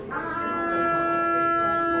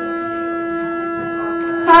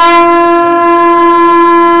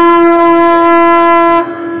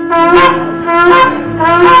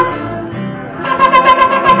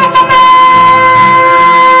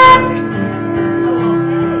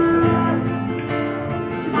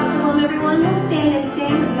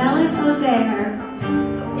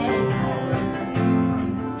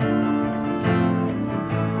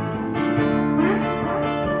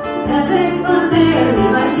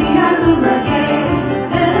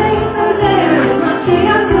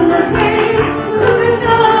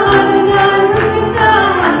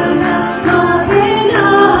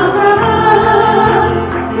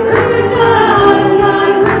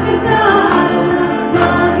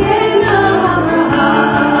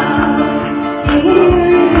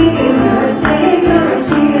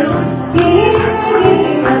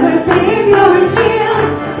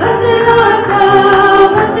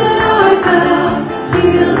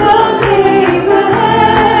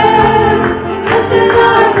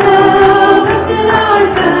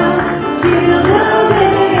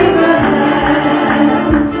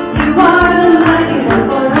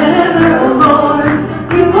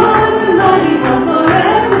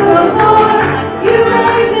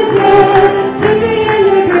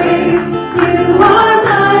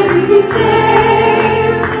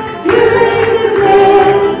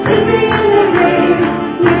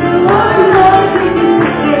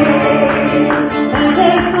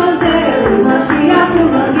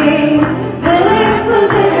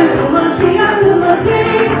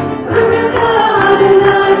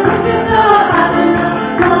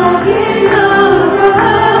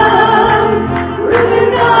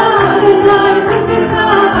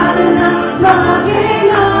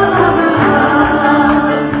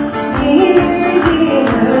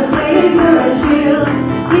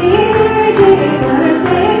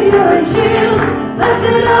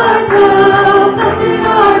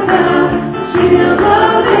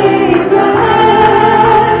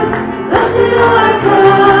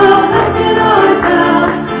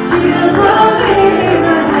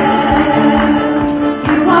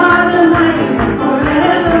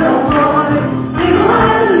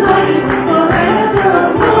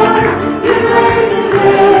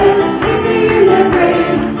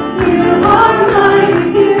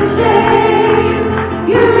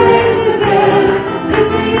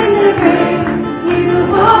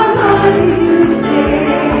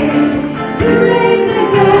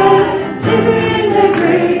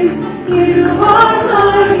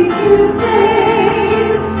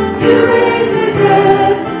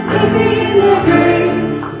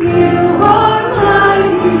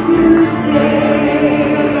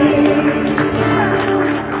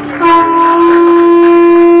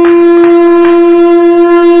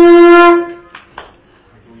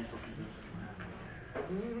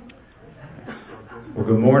Well,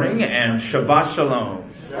 good morning and Shabbat Shalom.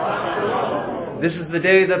 This is the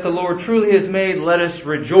day that the Lord truly has made. Let us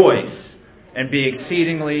rejoice and be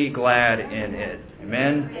exceedingly glad in it.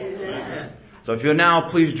 Amen? Amen. So if you'll now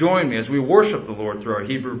please join me as we worship the Lord through our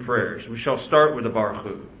Hebrew prayers. We shall start with the Baruch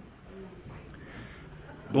Hu.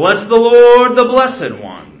 Bless the Lord, the Blessed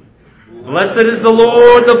One. Blessed is the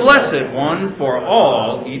Lord, the Blessed One, for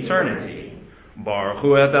all eternity. Baruch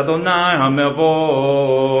Hu et Adonai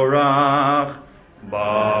HaMevorach.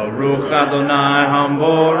 Baruch Adonai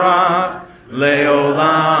HaMevorach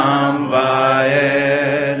Leolam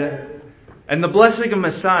Vaed. And the blessing of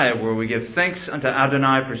Messiah, where we give thanks unto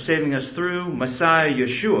Adonai for saving us through Messiah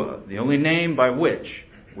Yeshua, the only name by which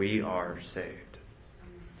we are saved.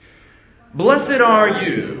 Blessed are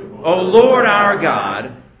you, O Lord our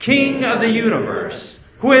God, King of the universe,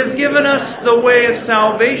 who has given us the way of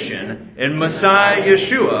salvation in Messiah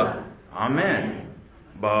Yeshua. Amen.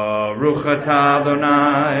 Baruch atah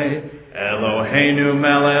Adonai, Eloheinu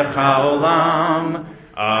melech haolam,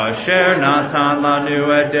 asher natan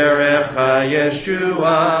lanu et derech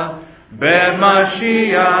Yeshua,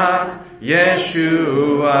 b'Mashiach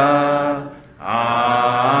Yeshua.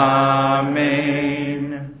 Amen.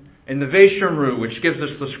 In the Veishomru, which gives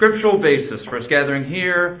us the scriptural basis for us gathering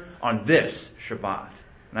here on this Shabbat.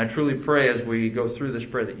 And I truly pray as we go through this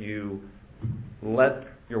prayer that you let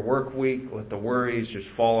your work week, let the worries just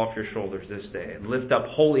fall off your shoulders this day, and lift up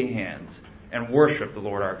holy hands and worship the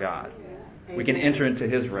Lord our God. We can enter into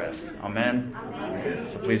His rest. Amen?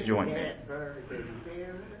 So please join me.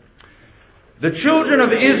 The children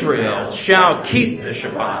of Israel shall keep the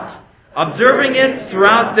Shabbat, observing it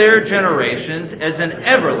throughout their generations as an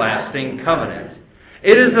everlasting covenant.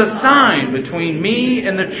 It is a sign between me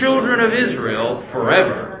and the children of Israel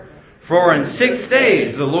forever. For in 6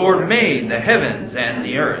 days the Lord made the heavens and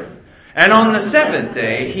the earth, and on the seventh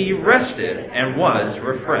day He rested and was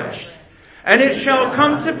refreshed. And it shall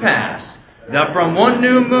come to pass that from one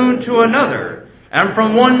new moon to another, and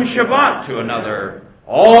from one Shabbat to another,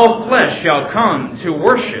 all flesh shall come to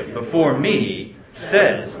worship before me,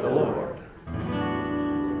 says the Lord.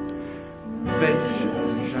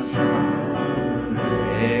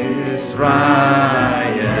 Israel,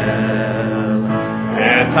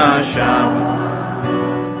 et ha-Shabbat,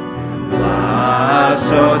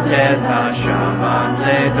 לעשות את השבת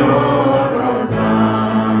לדור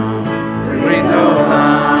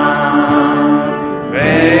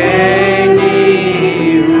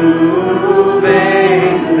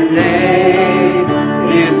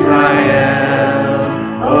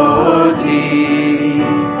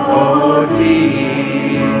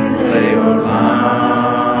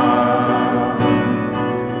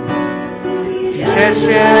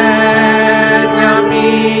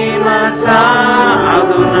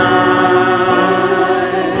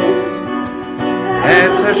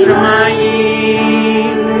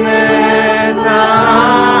השמיים את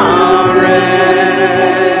הארץ,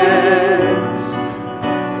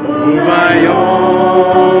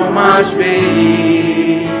 וביום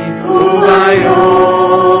השביעי,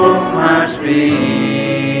 וביום השביעי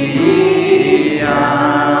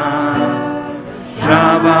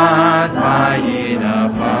שבת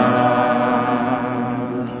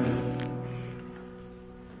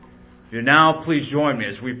Now, please join me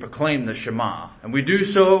as we proclaim the Shema. And we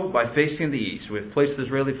do so by facing the east. We have placed the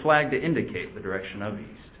Israeli flag to indicate the direction of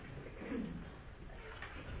east.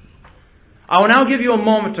 I will now give you a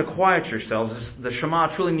moment to quiet yourselves. The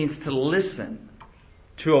Shema truly means to listen,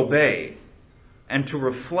 to obey, and to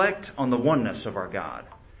reflect on the oneness of our God.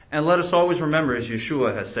 And let us always remember, as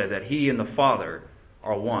Yeshua has said, that He and the Father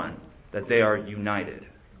are one, that they are united.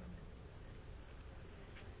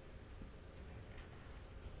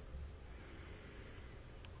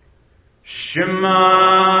 Shema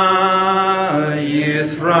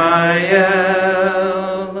Yisrael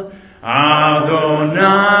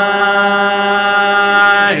Adonai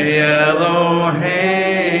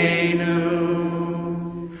Eloheinu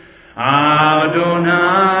Adonai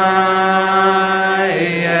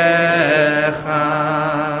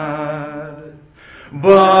Echad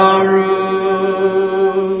Baruch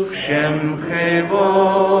Shem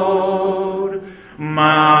Chevod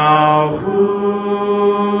Malchut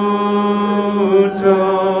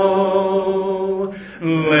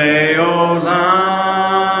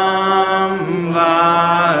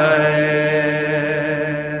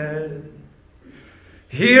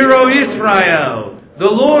Israel, the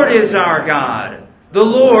Lord is our God. The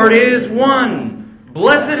Lord is one.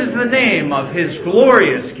 Blessed is the name of His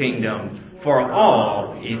glorious kingdom for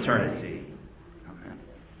all eternity. Amen.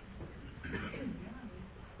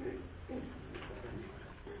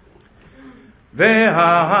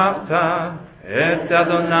 Ve'ahavta et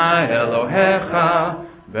Adonai Elohecha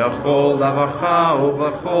b'chol lavacha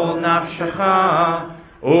u'b'chol nafshecha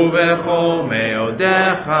u'b'chol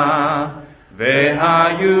meodecha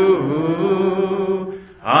Vehayu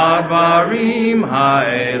advarim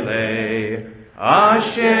ha'ele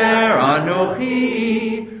asher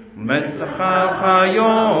anochi metzacha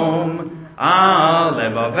hayom al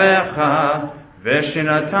levavecha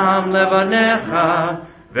veshinatam levanecha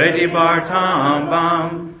vedibartam bam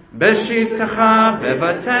beshivtecha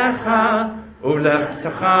bevatecha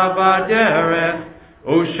ulechtacha baderech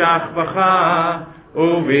ushachbacha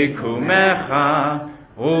uvikumecha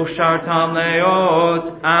Ushartam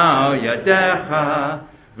leot al yadecha,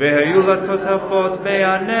 ve'hayu latotafot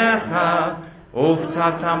be'anecha,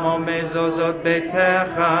 uftavtam o mezozot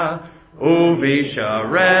betecha,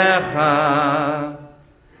 uvisharecha.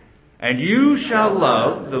 And you shall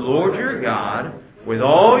love the Lord your God with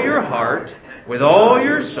all your heart, with all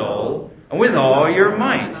your soul, and with all your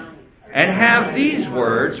might. And have these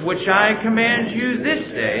words which I command you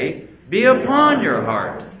this day be upon your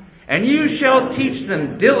heart. And you shall teach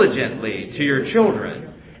them diligently to your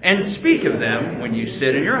children, and speak of them when you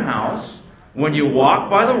sit in your house, when you walk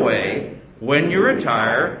by the way, when you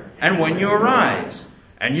retire, and when you arise.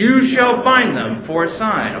 And you shall bind them for a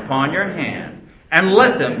sign upon your hand, and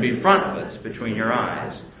let them be frontlets between your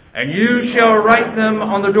eyes. And you shall write them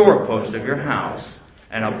on the doorpost of your house,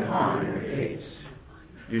 and upon your gates.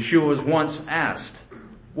 Yeshua was once asked,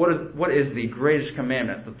 What is the greatest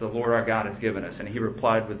commandment that the Lord our God has given us? And he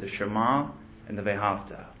replied with the Shema and the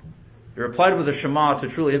Ve'ahavta. He replied with the Shema to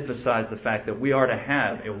truly emphasize the fact that we are to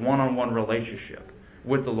have a one-on-one relationship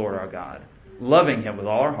with the Lord our God, loving Him with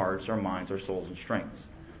all our hearts, our minds, our souls, and strengths,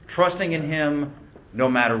 trusting in Him no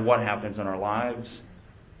matter what happens in our lives,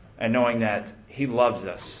 and knowing that He loves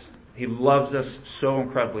us. He loves us so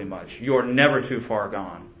incredibly much. You're never too far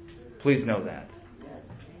gone. Please know that.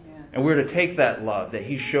 And we're to take that love that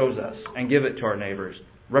He shows us and give it to our neighbors,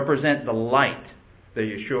 represent the light that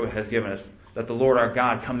Yeshua has given us, that the Lord our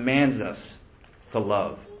God commands us to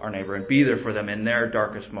love our neighbor and be there for them in their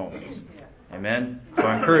darkest moments. Amen? So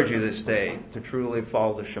I encourage you this day to truly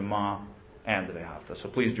follow the Shema and the Ve'ahavta. So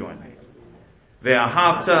please join me.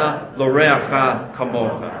 Ve'ahavta l'reacha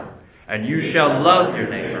kamocha. And you shall love your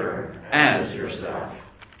neighbor as yourself.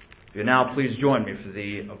 You now please join me for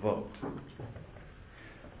the vote.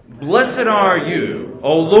 Blessed are you,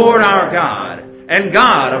 O Lord our God, and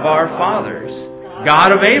God of our fathers,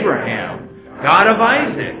 God of Abraham, God of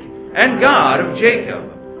Isaac, and God of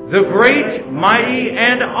Jacob, the great, mighty,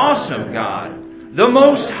 and awesome God, the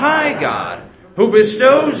Most High God, who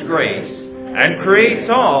bestows grace and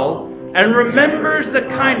creates all, and remembers the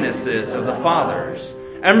kindnesses of the fathers,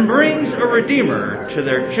 and brings a Redeemer to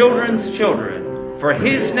their children's children, for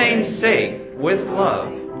His name's sake, with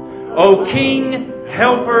love. O King,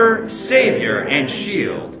 helper, savior, and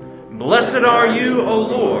shield. Blessed are you, O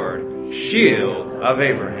Lord, shield of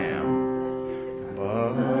Abraham.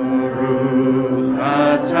 Baruch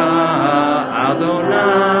atah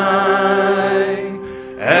Adonai,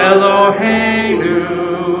 Eloheinu,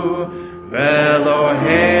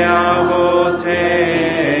 Elohei Avoteinu,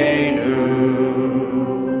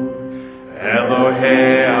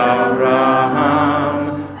 Elohei Abraham,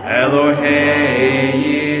 Elohei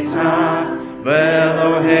Yitzhak,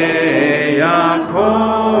 Elohei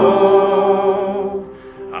Yaakov,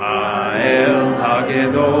 Ha'el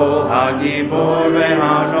Hagedol Hagibor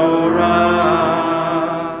veHanorah,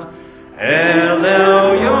 El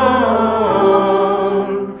Elyon,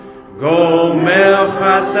 Gomer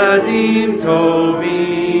Chasadim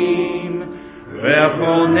Tovim,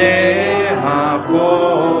 Ve'Konei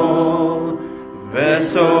HaKol,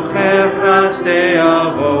 Ve'Socher Chasdei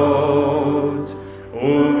Avot,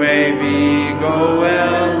 Umevi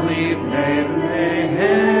Goel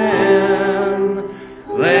Lifneihem,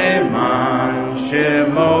 Leman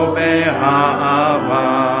Shemo Beha'ava,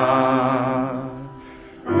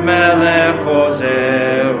 Melech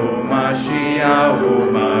Hozer Umashiach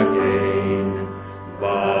Umagen,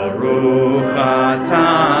 Baruch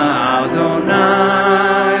atah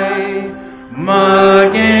Adonai,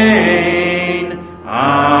 Magen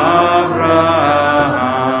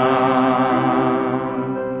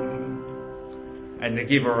Avraham. And the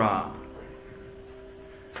Gibarah.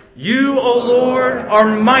 You, O Lord,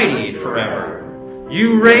 are mighty forever.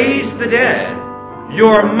 You raise the dead. You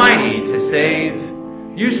are mighty to save.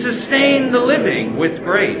 You sustain the living with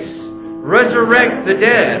grace. Resurrect the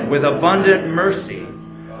dead with abundant mercy.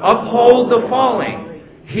 Uphold the falling.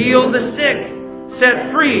 Heal the sick.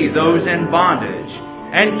 Set free those in bondage.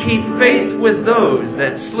 And keep faith with those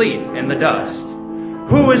that sleep in the dust.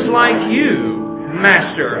 Who is like you,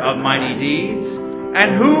 Master of mighty deeds?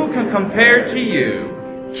 And who can compare to you,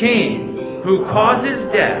 King, who causes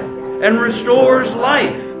death and restores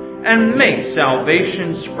life and makes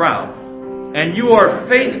salvation sprout? And you are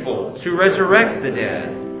faithful to resurrect the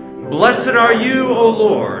dead. Blessed are you, O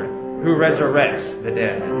Lord, who resurrects the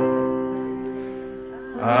dead.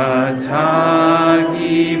 Atah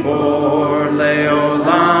Gibor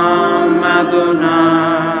leolam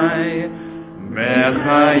Adonai,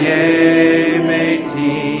 Mechaye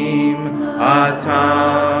metim,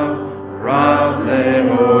 Atah Rav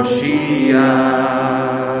lehoshia.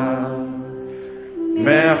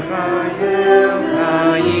 Mechayel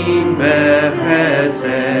Chaim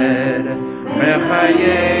bechesed,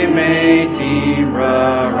 Mechaye metim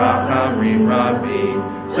rachamim rabim,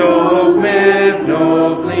 Tzog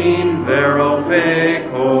mevnovlim verofei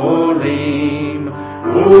kolim,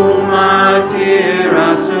 Umatir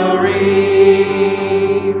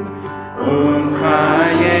asurim,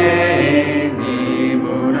 Umchaye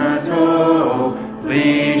nimunato,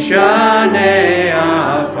 Lishanei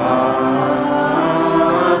afar,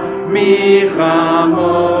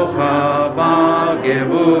 Michamocha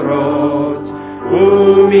b'geburot,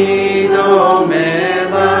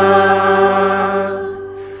 Umidomela,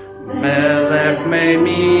 Melech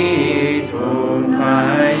me'mitum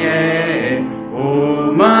chaye,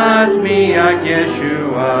 Umatmiach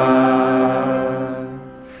Yeshua,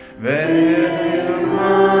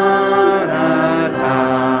 Ve'marata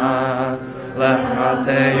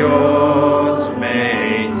lechateyot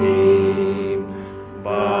meitim,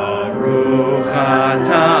 Baruch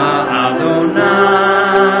atah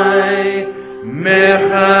Adonai,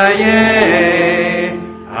 Mechaye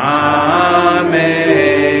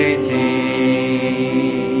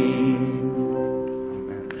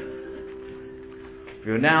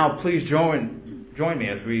Now, please join me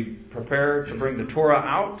as we prepare to bring the Torah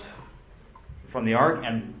out from the ark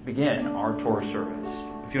and begin our Torah service.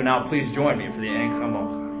 If you'll now please join me for the Ein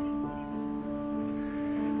Chamocha.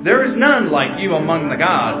 There is none like you among the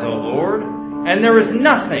gods, O Lord, and there is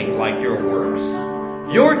nothing like your works.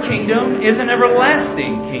 Your kingdom is an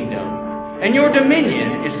everlasting kingdom, and your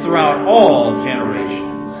dominion is throughout all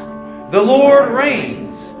generations. The Lord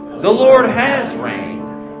reigns. The Lord has reigned.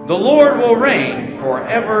 The Lord will reign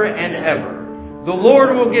forever and ever. The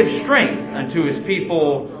Lord will give strength unto his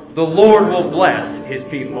people. The Lord will bless his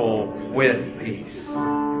people with peace.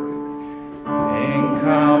 En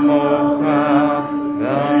kamocha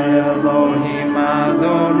v'Elohim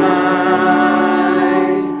Adonai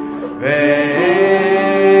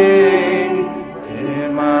ve'en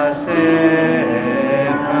emasecha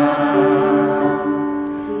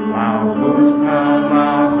malchut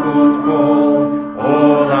ka'malchut kol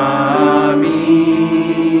olamim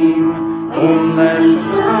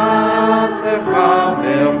u'leshchatecha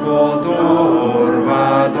bechol dor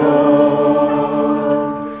vador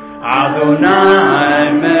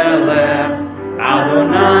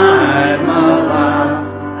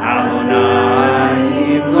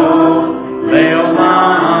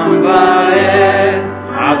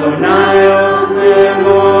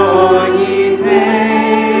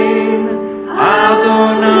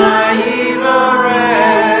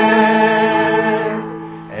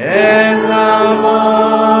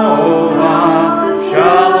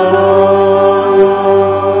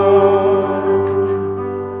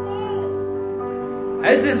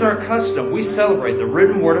Celebrate the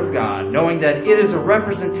written word of God, knowing that it is a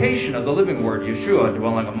representation of the living word, Yeshua,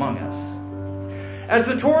 dwelling among us. As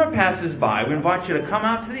the Torah passes by, we invite you to come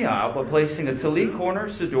out to the aisle by placing a talit, corner,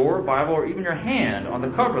 siddur, Bible, or even your hand on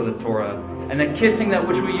the cover of the Torah, and then kissing that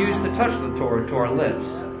which we use to touch the Torah to our lips.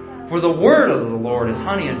 For the word of the Lord is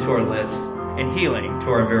honey unto our lips and healing to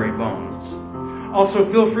our very bones. Also,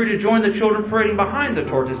 feel free to join the children parading behind the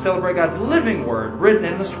Torah to celebrate God's living word written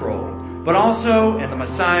in the scroll, but also in the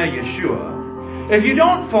Messiah, Yeshua. If you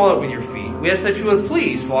don't follow it with your feet, we ask that you would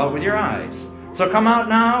please follow it with your eyes. So come out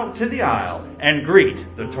now to the aisle and greet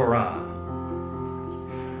the Torah.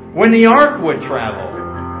 When the ark would travel,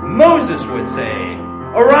 Moses would say,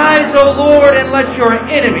 "Arise, O Lord, and let your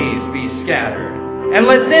enemies be scattered, and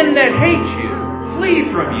let them that hate you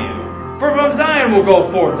flee from you. For from Zion will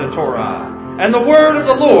go forth the Torah, and the word of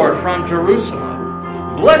the Lord from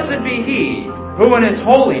Jerusalem. Blessed be he who in his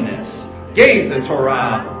holiness gave the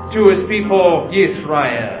Torah to his people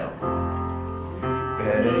Yisrael."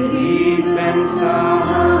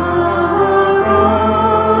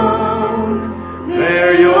 Ver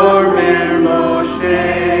Yomer Moshe,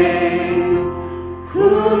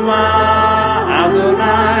 Kuma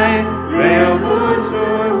Adonai,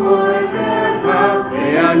 Ve'ovutzur Voidecha,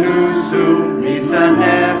 Ve'anusu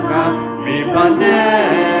Misanecha, Mipanecha,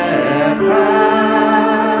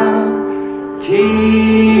 Ki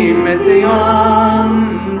Metzion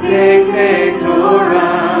Take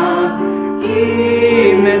Torah, Ki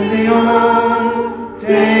Metzion,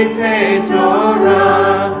 Take Torah,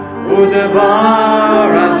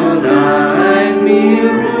 Udevar Adonai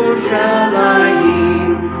Mirushalayim,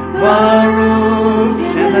 Baruch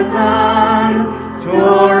Shenatan,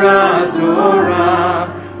 Torah, Torah,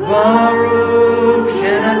 Baruch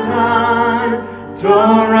Shenatan,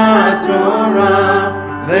 Torah, Torah,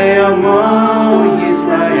 Le'amo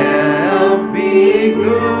Yisrael, B'Kdushato.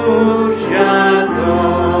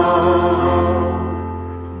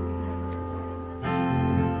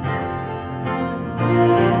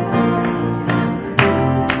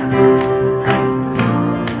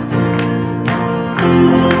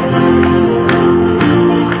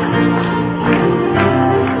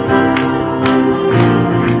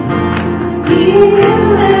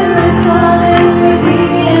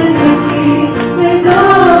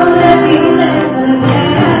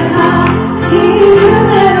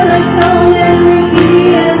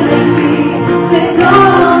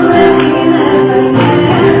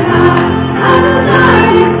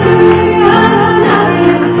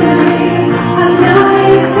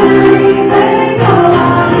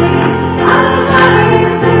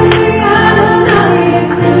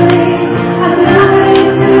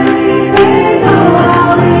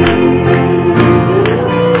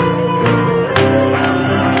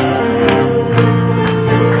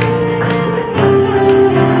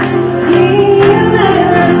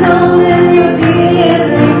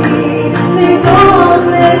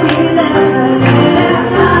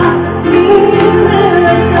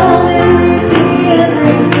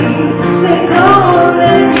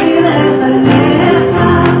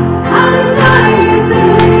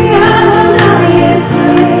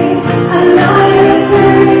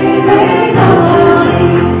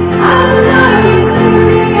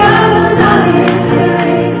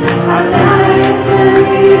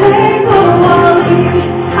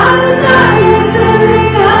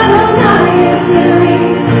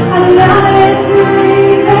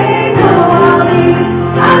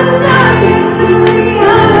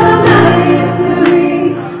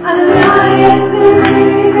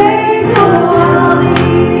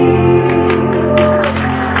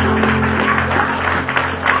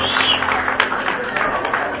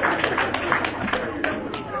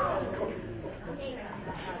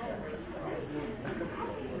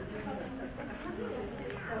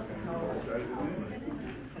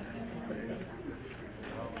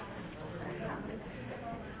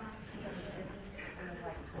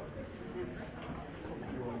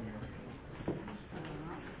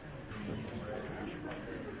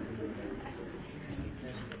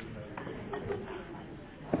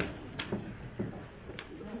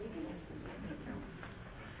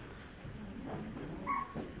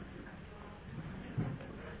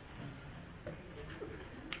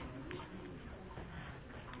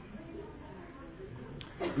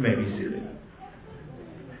 You may be seated.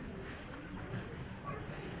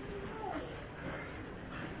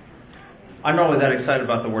 I'm normally that excited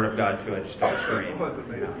about the Word of God, too. I just don't scream.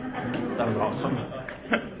 That was awesome.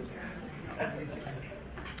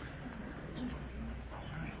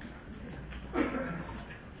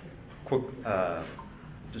 Quick,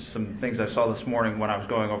 just some things I saw this morning when I was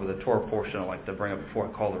going over the Torah portion I'd like to bring up before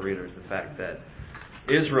I call the readers. The fact that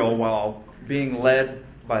Israel, while being led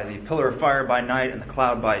by the pillar of fire by night and the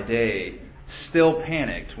cloud by day, still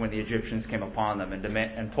panicked when the Egyptians came upon them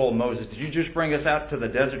and told Moses, "Did you just bring us out to the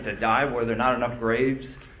desert to die? Were there not enough graves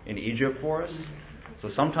in Egypt for us?" So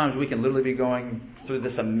sometimes we can literally be going through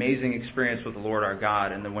this amazing experience with the Lord our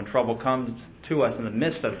God, and then when trouble comes to us in the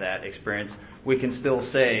midst of that experience, we can still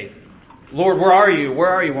say, "Lord, where are you? Where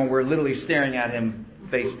are you?" when we're literally staring at Him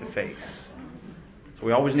face to face. So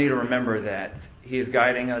we always need to remember that He is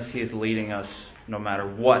guiding us, He is leading us, no matter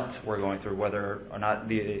what we're going through, whether or not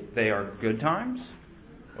they are good times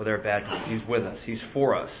or they're bad times. He's with us. He's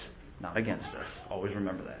for us, not against us. Always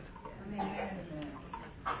remember that.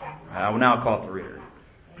 I will now call it the reader.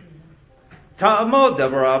 Ta'amod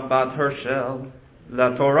Deborah bat Hershel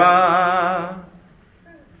la Torah.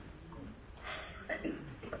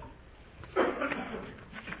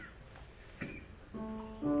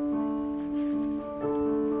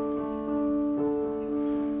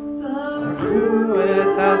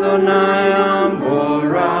 Adonai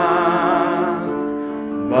Amborah,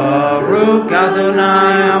 Baruch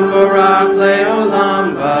Adonai Amborah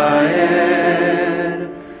Leolam Vaed,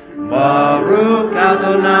 Baruch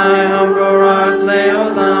Adonai Amborah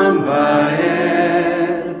Leolam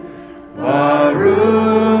Vaed,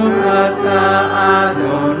 Baruch Atah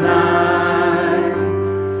Adonai,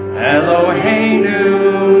 Eloheinu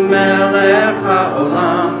Melech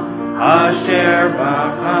HaOlam, Asher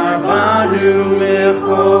Bachar Banu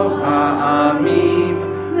Mechol Ha'amim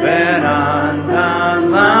V'natan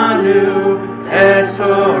Lanu Et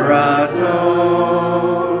Torato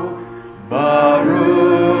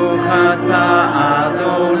Baruch Atah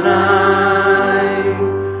Adonai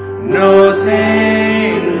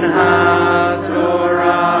Noten HaTorah.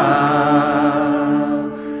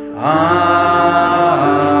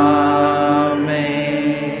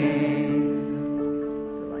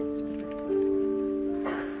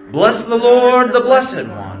 Bless the Lord, the Blessed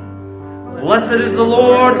One. Blessed is the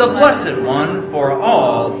Lord, the Blessed One, for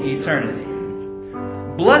all eternity.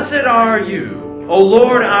 Blessed are you, O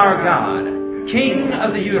Lord our God, King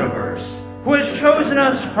of the universe, who has chosen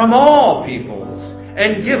us from all peoples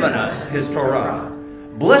and given us His Torah.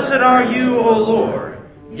 Blessed are you, O Lord,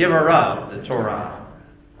 giver of the Torah.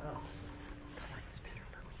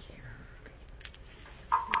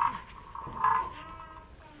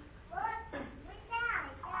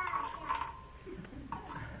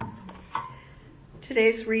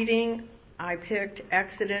 Today's reading, I picked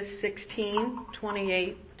Exodus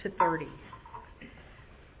 16:28-30.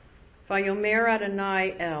 Vayomer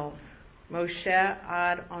Adonai El, Moshe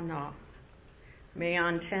ad Anah,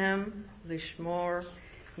 Me'antem lishmor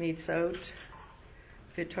mitzot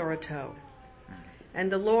v'torato. And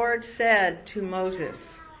the Lord said to Moses,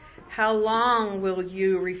 "How long will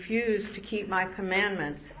you refuse to keep my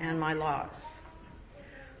commandments and my laws?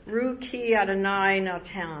 Ru ki Adonai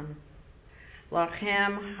natan.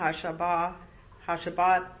 Lachem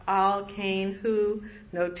Hashabat al Kain hu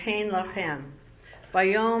noten lachem.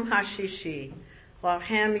 Bayom hashishi.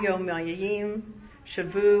 Lachem yomayim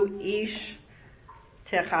shavu ish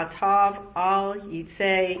techatav al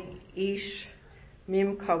yitzei ish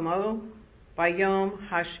mimkomo. Bayom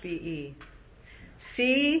hashvi'i.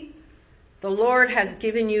 See, the Lord has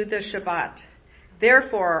given you the Shabbat.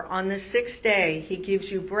 Therefore, on the 6th day, He gives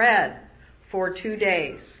you bread for 2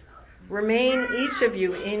 days. Remain each of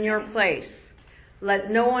you in your place. Let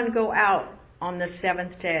no one go out on the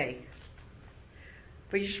 7th day.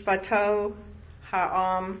 V'yishbato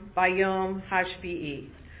ha'am bayom hashvi'i.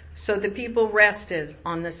 So the people rested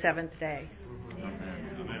on the 7th day.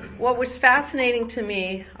 Amen. What was fascinating to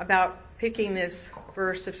me about picking this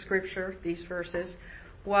verse of Scripture, these verses,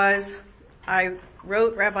 was I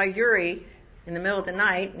wrote Rabbi Yuri in the middle of the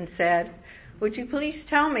night and said, "Would you please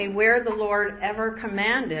tell me where the Lord ever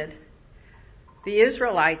commanded the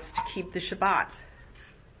Israelites to keep the Shabbat?"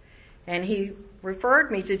 And he referred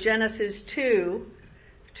me to Genesis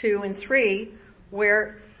 2:2-3,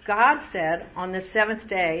 where God said on the 7th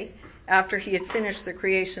day, after He had finished the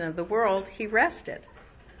creation of the world, He rested.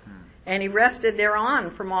 And He rested thereon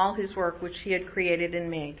from all His work which He had created and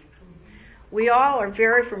made. We all are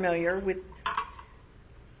very familiar with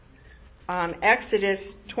Exodus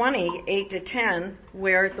 20:8-10,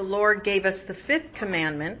 where the Lord gave us the 5th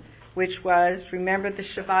commandment, which was, remember the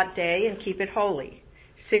Shabbat day and keep it holy.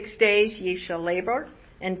 6 days ye shall labor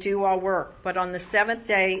and do all work. But on the seventh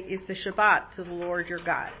day is the Shabbat to the Lord your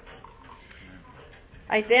God.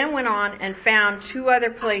 I then went on and found two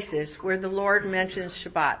other places where the Lord mentions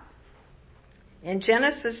Shabbat. In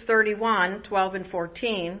Genesis 31, 12 and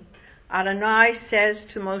 14, Adonai says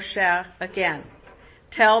to Moshe again,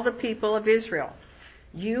 "Tell the people of Israel,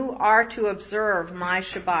 you are to observe my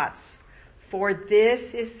Shabbats, for this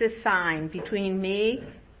is the sign between me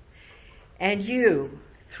and you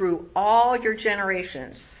through all your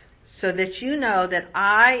generations, so that you know that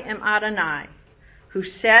I am Adonai, who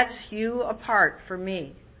sets you apart for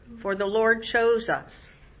me. For the Lord chose us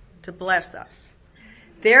to bless us.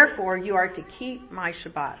 Therefore you are to keep my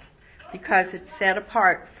Shabbat, because it's set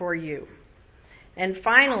apart for you." And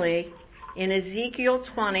finally, in Ezekiel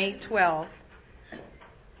 20:12,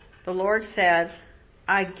 the Lord said,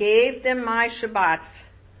 "I gave them my Shabbats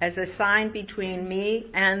as a sign between me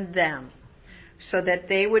and them, so that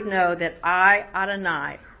they would know that I,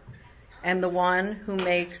 Adonai, am the one who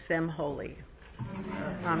makes them holy."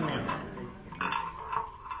 Amen.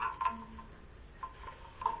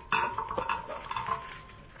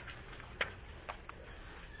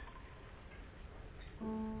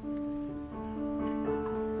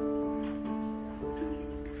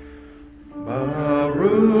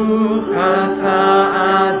 Baruch atah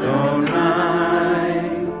Adonai,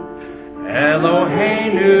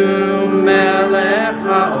 Eloheinu melech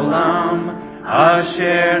haolam,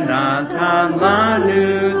 asher natan lanu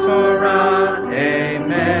Torah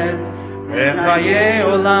emet, v'chaye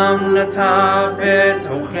olam nata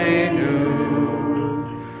betochenu.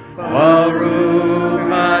 Baruch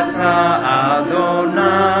atah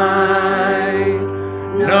Adonai,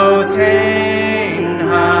 notein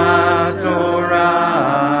haTorah.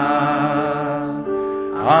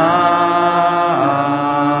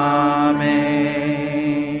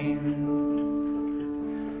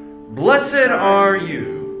 Blessed are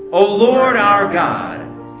you, O Lord our God,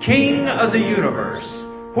 King of the universe,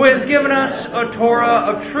 who has given us a Torah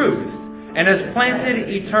of truth and has planted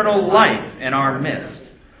eternal life in our midst.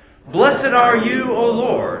 Blessed are you, O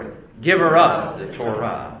Lord, giver of the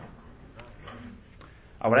Torah.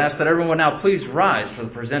 I would ask that everyone now please rise for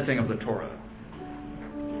the presenting of the Torah.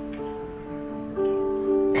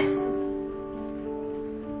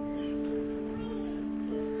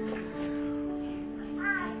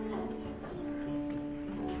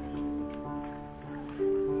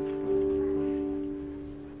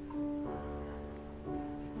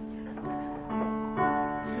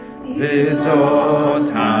 V'zot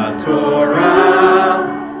haTorah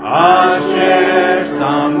asher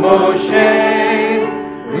sam Moshe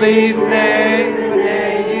lifnei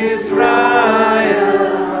bnei Yisrael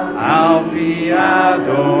al pi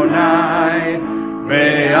Adonai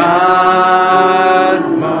ve'ad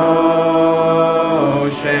Moshe.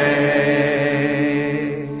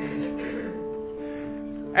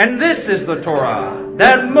 And this is the Torah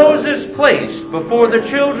that Moses placed before the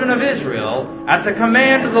children of Israel at the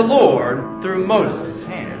command of the Lord through Moses'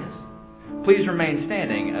 hands. Please remain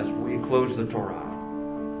standing as we close the Torah.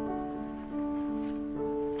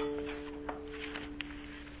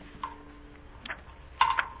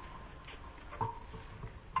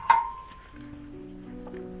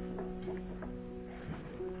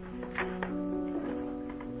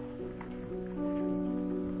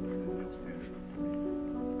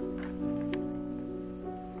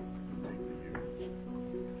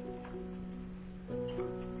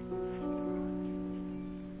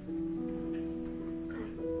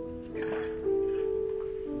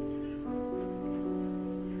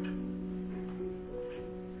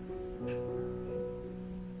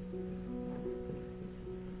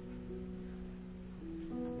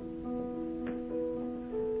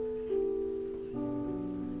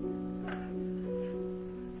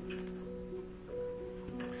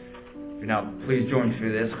 Now, please join me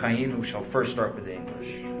through this. Chaim, who shall first start with the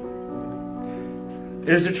English.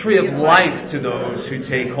 It is a tree of life to those who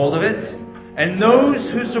take hold of it, and those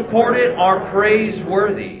who support it are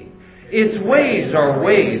praiseworthy. Its ways are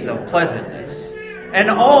ways of pleasantness, and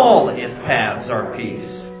all its paths are peace.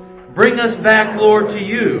 Bring us back, Lord, to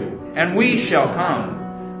you, and we shall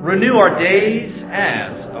come. Renew our days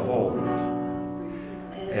as of old.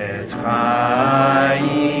 Et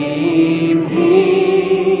Chaim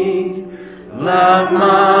Lamachazim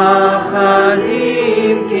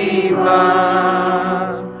kiva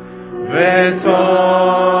v'tomcheha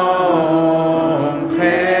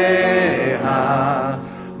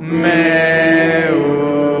me'ushar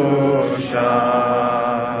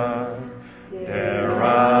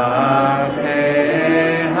deracheha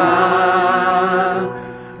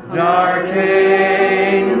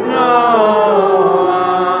darkei noam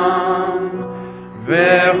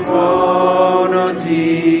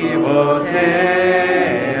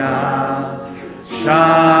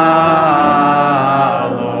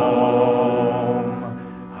Shalom.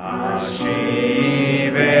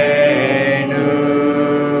 Hashivenu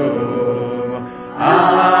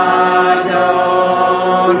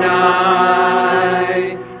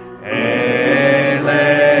Adonai Elecha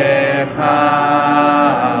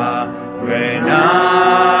Venashuva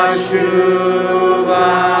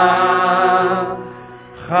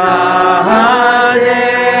Chadesh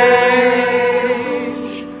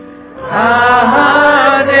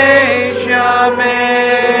Chadesh Yameinu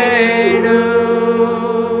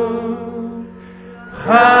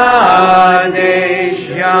Chadesh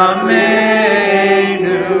Yameinu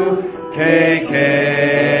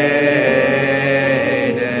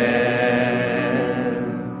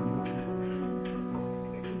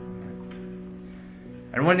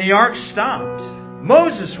And when the ark stopped,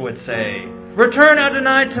 Moses would say, Return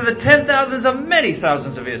Adonai to the 10,000s of many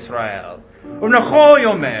thousands of Israel. U'nachol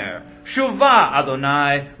yomer, Shuvah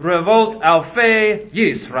Adonai, Revolt Alfei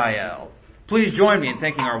Yisrael. Please join me in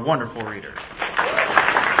thanking our wonderful readers.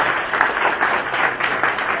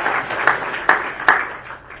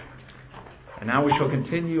 And now we shall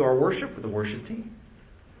continue our worship with the worship team.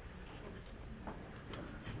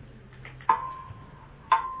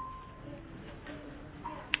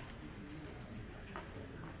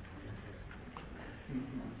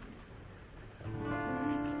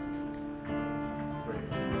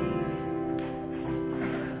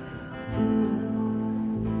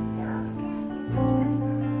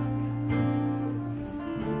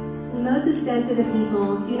 Moses said to the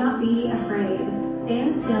people, Do not be afraid.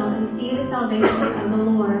 Stand still and see the salvation of the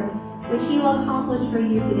Lord, which he will accomplish for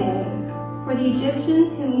you today. For the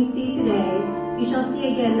Egyptians whom you see today, you shall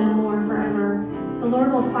see again no more forever. The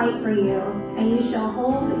Lord will fight for you, and you shall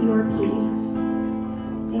hold your peace.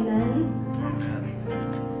 Amen.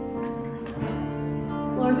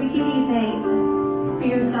 Lord, we give you thanks for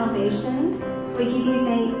your salvation. We give you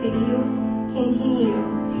thanks that you continue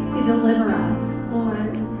to deliver us,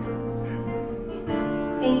 Lord.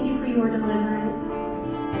 Thank you for your deliverance.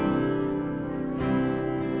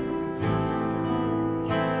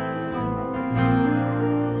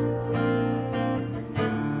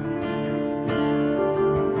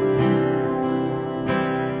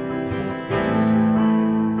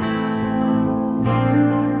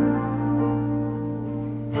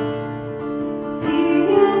 He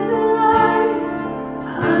is the Lord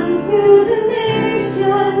unto the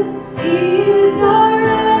nations. He is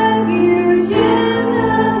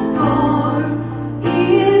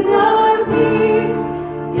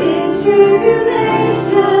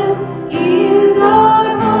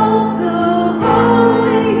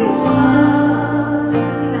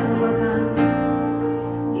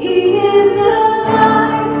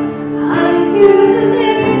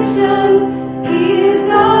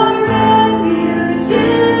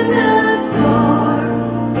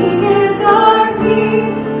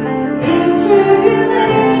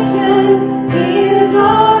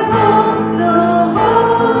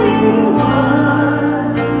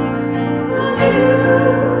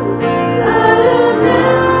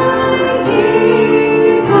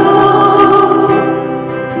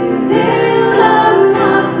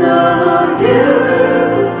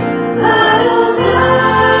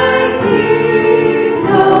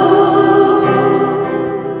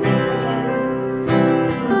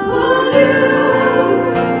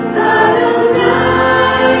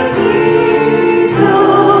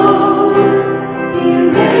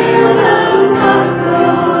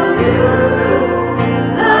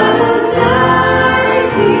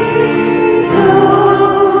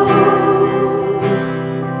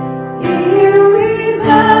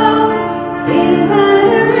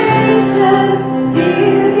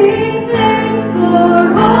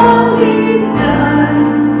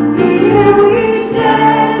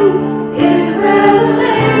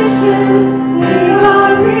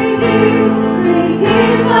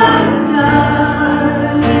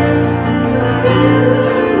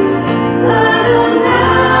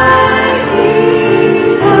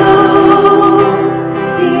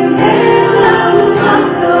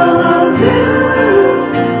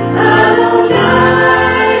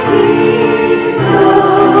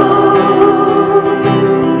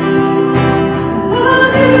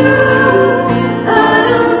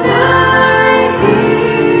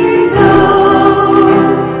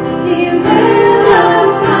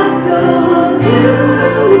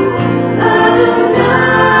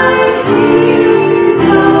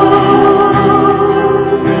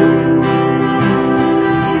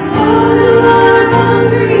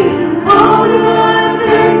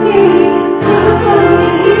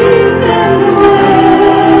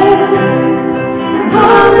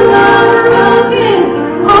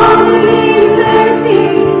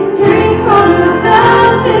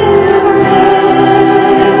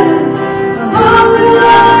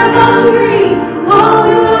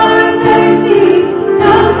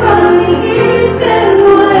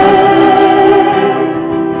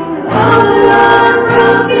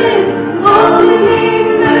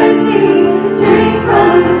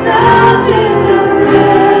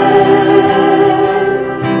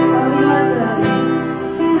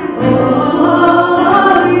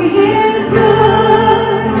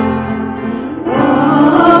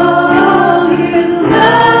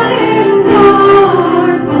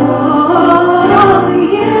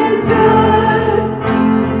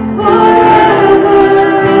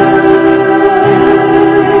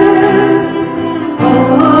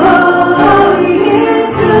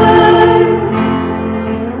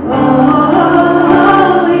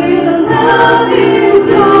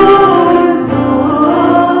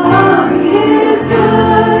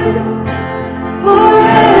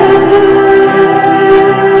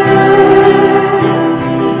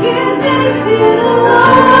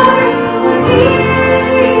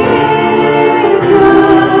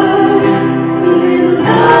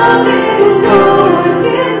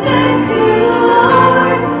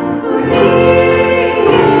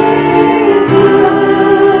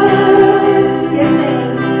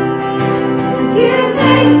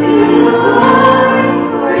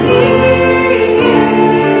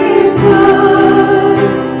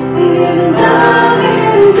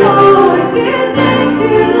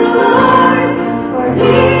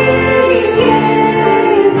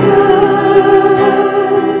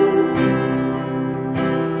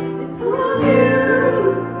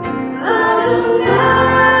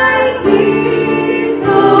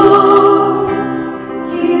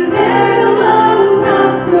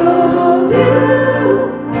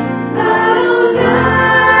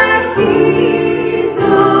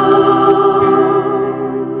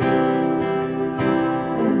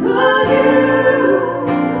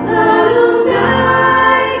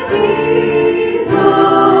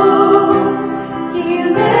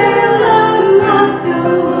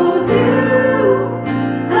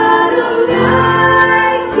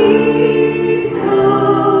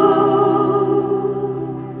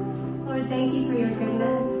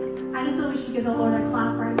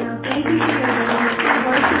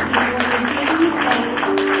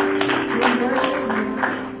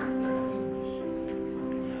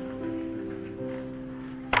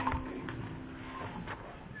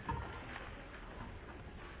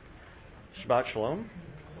Shabbat Shalom.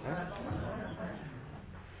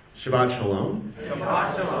 Shabbat Shalom.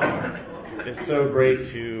 Shabbat Shalom. It's so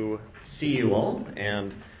great to see you all,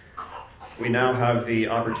 and we now have the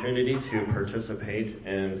opportunity to participate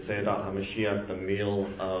in Seidat HaMashiach, the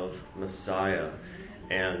meal of Messiah.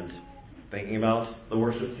 And thinking about the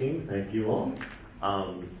worship team, thank you all.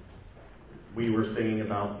 We were singing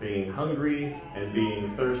about being hungry and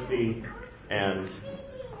being thirsty, and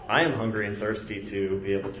I am hungry and thirsty to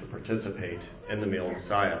be able to participate in the meal of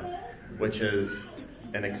Messiah, which is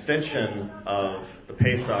an extension of the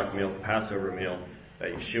Pesach meal, the Passover meal that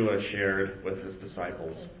Yeshua shared with his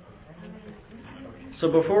disciples.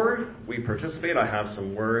 So before we participate, I have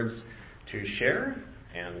some words to share,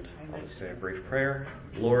 and I'll just say a brief prayer.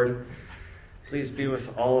 Lord, please be with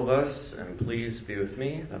all of us, and please be with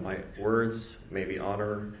me, that my words may be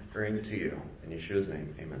honoring to you. In Yeshua's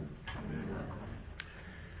name, amen.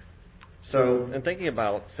 So, in thinking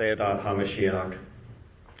about Seidat HaMashiach,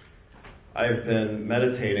 I've been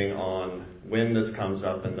meditating on when this comes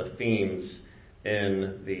up and the themes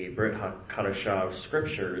in the Brit HaKadashah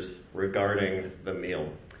scriptures regarding the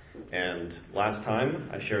meal. And last time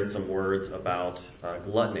I shared some words about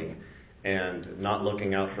gluttony and not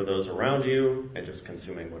looking out for those around you and just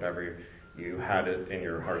consuming whatever you had it in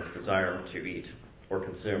your heart's desire to eat or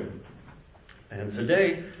consume. And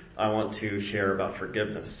today I want to share about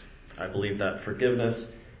forgiveness. I believe that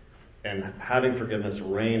forgiveness and having forgiveness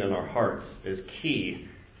reign in our hearts is key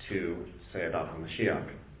to Seidat HaMashiach.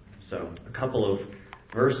 So a couple of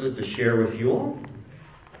verses to share with you all.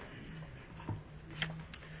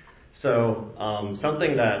 So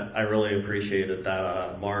something that I really appreciated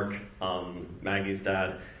that Mark, Maggie's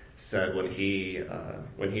dad, said when he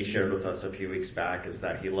shared with us a few weeks back is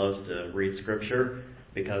that he loves to read scripture,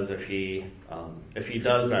 because if he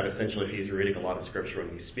does that, essentially if he's reading a lot of scripture when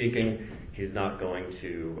he's speaking, he's not going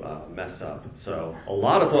to mess up. So a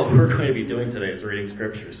lot of what we're going to be doing today is reading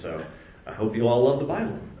scripture. So I hope you all love the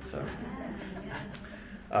Bible. So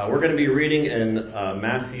we're going to be reading in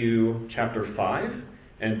Matthew chapter 5,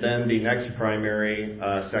 and then the next primary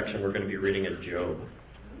section we're going to be reading in Job.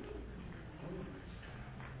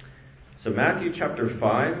 So Matthew chapter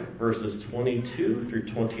 5, verses 22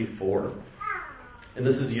 through 24. And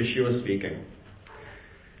this is Yeshua speaking.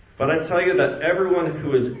 But I tell you that everyone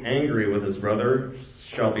who is angry with his brother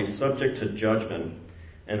shall be subject to judgment,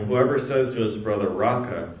 and whoever says to his brother,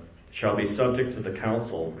 Raka, shall be subject to the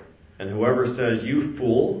council, and whoever says, you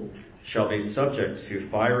fool, shall be subject to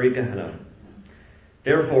fiery Gehenna.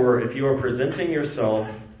 Therefore, if you are presenting yourself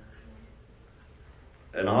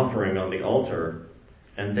an offering on the altar,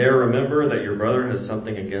 and there remember that your brother has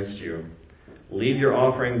something against you, leave your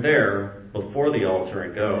offering there before the altar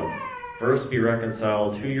and go. First be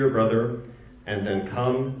reconciled to your brother, and then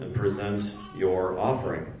come and present your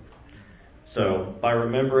offering. So, by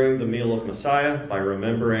remembering the meal of Messiah, by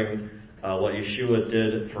remembering what Yeshua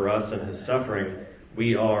did for us in his suffering,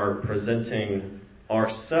 we are presenting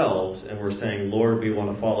ourselves, and we're saying, Lord, we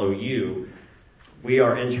want to follow you. We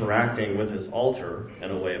are interacting with his altar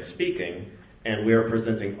in a way of speaking, and we are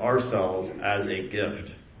presenting ourselves as a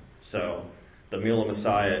gift. So, the meal of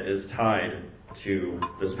Messiah is tied to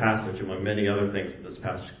this passage, among many other things that this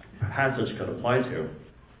passage could apply to.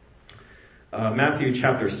 Matthew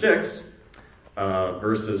chapter 6,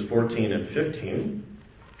 verses 14 and 15,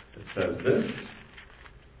 it says this.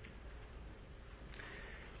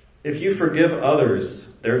 If you forgive others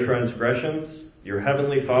their transgressions, your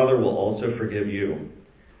heavenly Father will also forgive you.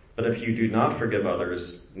 But if you do not forgive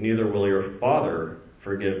others, neither will your Father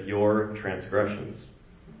forgive your transgressions.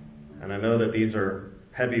 And I know that these are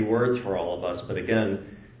heavy words for all of us, but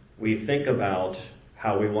again, we think about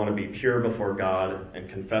how we want to be pure before God and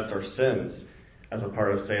confess our sins as a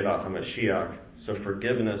part of Seidat HaMashiach, so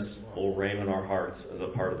forgiveness will reign in our hearts as a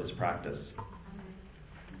part of this practice.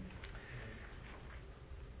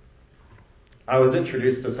 I was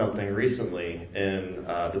introduced to something recently in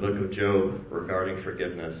the book of Job regarding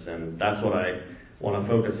forgiveness, and that's what I want to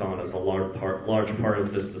focus on as a large part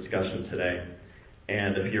of this discussion today.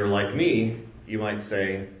 And if you're like me, you might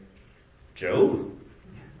say, Job?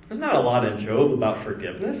 There's not a lot in Job about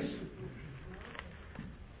forgiveness.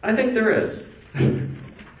 I think there is.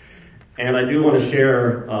 And I do want to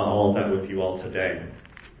share all of that with you all today.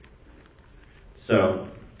 So,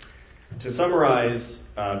 to summarize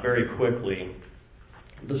very quickly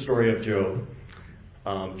the story of Job.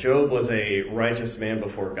 Job was a righteous man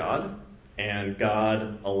before God, and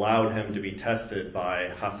God allowed him to be tested by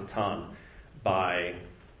Hasatan, by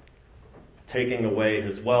taking away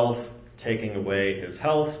his wealth, taking away his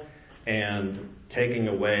health, and taking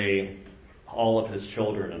away all of his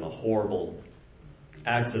children in a horrible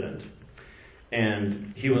accident.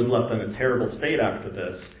 And he was left in a terrible state after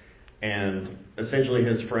this. And essentially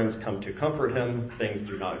his friends come to comfort him. Things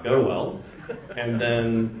do not go well. And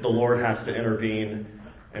then the Lord has to intervene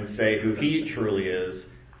and say who he truly is.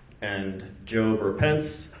 And Job repents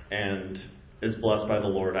and is blessed by the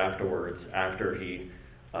Lord afterwards, after he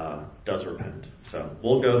does repent. So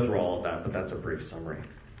we'll go through all of that, but that's a brief summary.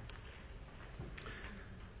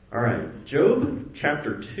 All right, Job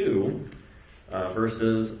chapter 2,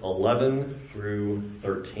 verses 11 through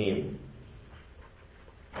 13.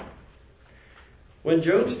 When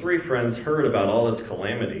Job's 3 friends heard about all this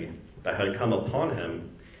calamity that had come upon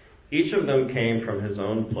him, each of them came from his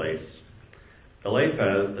own place.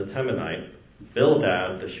 Eliphaz the Temanite,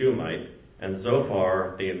 Bildad the Shuhite, and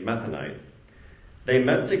Zophar the Methanite. They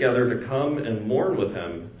met together to come and mourn with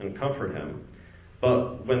him and comfort him.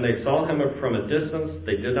 But when they saw him from a distance,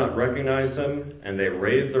 they did not recognize him, and they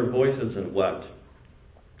raised their voices and wept.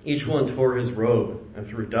 Each one tore his robe and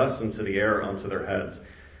threw dust into the air onto their heads.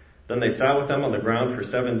 Then they sat with them on the ground for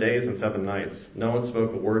 7 days and 7 nights. No one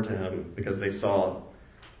spoke a word to him, because they saw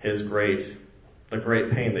the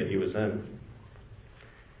great pain that he was in.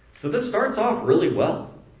 So this starts off really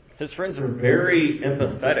well. His friends are very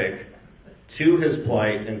empathetic to his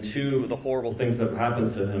plight and to the horrible things that have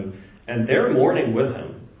happened to him. And they're mourning with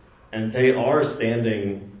him. And they are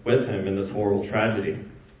standing with him in this horrible tragedy.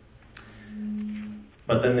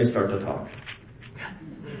 But then they start to talk.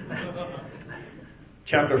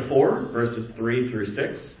 Chapter 4, verses 3 through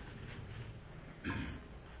 6.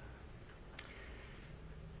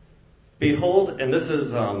 Behold, and this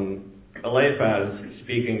is Eliphaz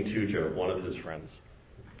speaking to Job, one of his friends.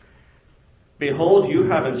 Behold, you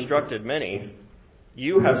have instructed many.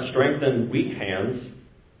 You have strengthened weak hands.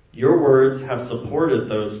 Your words have supported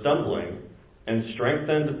those stumbling and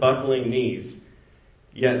strengthened buckling knees.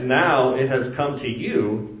 Yet now it has come to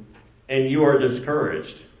you, and you are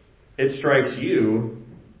discouraged. It strikes you,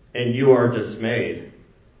 and you are dismayed.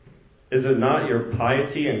 Is it not your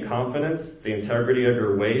piety and confidence, the integrity of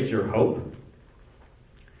your ways, your hope?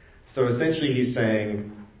 So essentially he's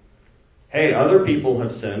saying, hey, other people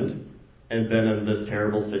have sinned and been in this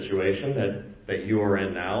terrible situation that you are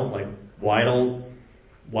in now. Like, why don't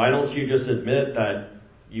you just admit that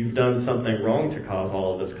you've done something wrong to cause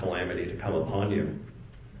all of this calamity to come upon you?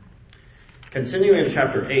 Continuing in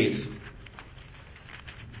chapter 8,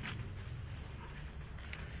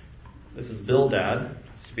 this is Bildad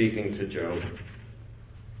speaking to Job.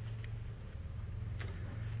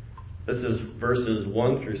 This is verses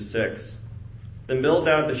 1 through 6. Then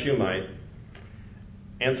Bildad the Shuhite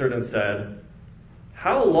answered and said,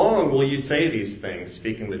 how long will you say these things?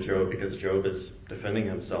 Speaking to Job, because Job is defending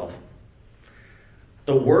himself.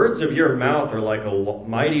 The words of your mouth are like a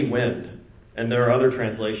mighty wind. And there are other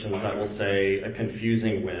translations that will say a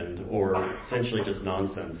confusing wind, or essentially just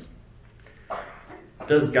nonsense.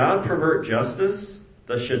 Does God pervert justice?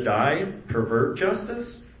 Does Shaddai pervert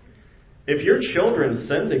justice? If your children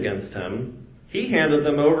sinned against him, he handed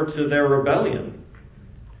them over to their rebellion.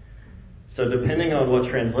 So depending on what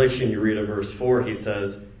translation you read of verse 4, he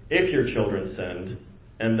says, if your children sinned.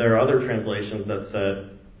 And there are other translations that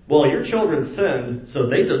said, well, your children sinned, so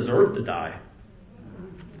they deserve to die.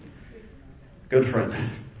 Good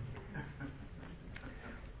friend.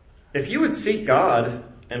 If you would seek God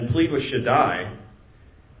and plead with Shaddai,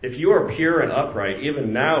 if you are pure and upright,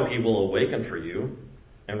 even now he will awaken for you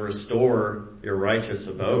and restore your righteous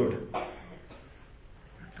abode.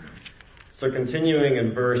 So continuing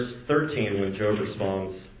in verse 13 when Job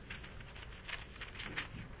responds.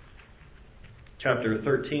 Chapter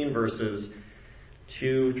 13 verses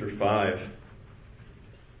 2 through 5.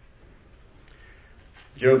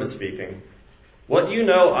 Job is speaking. What you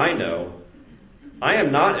know, I know. I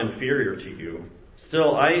am not inferior to you.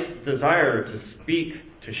 Still, I desire to speak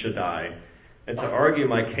to Shaddai and to argue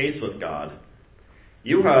my case with God.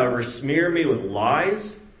 You, however, smear me with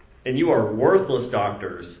lies, and you are worthless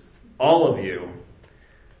doctors, all of you.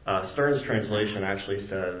 Stern's translation actually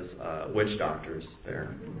says witch doctors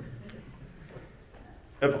there.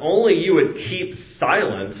 If only you would keep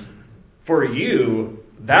silent, for you,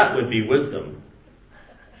 that would be wisdom.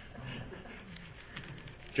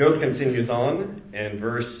 Job continues on in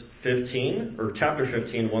verse 15, or chapter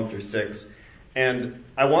 15, 1 through 6. And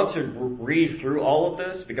I want to read through all of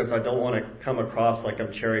this because I don't want to come across like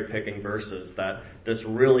I'm cherry picking verses, that this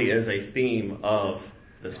really is a theme of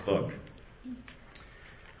this book.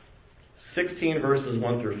 16 verses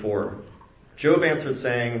 1 through 4. Job answered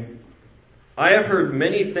saying, I have heard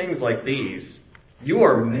many things like these. You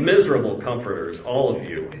are miserable comforters, all of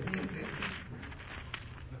you.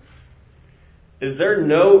 Is there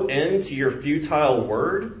no end to your futile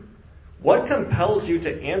word? What compels you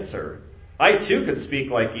to answer? I too could speak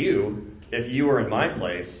like you if you were in my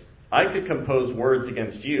place. I could compose words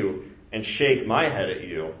against you and shake my head at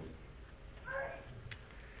you.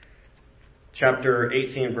 Chapter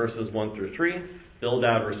 18, verses 1 through 3,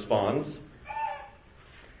 Bildad responds.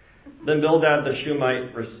 Then Bildad the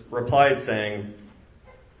Shuhite replied, saying,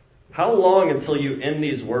 How long until you end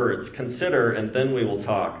these words? Consider, and then we will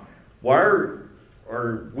talk. Why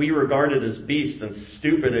are we regarded as beasts and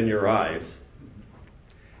stupid in your eyes?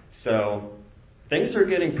 So, things are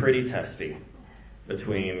getting pretty testy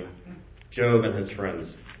between Job and his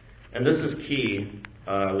friends. And this is key,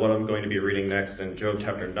 what I'm going to be reading next in Job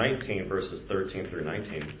chapter 19, verses 13 through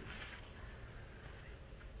 19.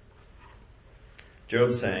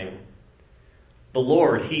 Job saying, The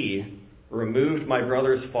Lord, He, removed my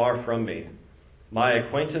brothers far from me. My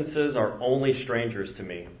acquaintances are only strangers to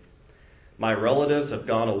me. My relatives have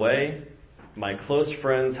gone away. My close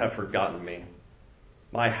friends have forgotten me.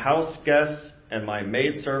 My house guests and my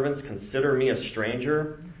maidservants consider me a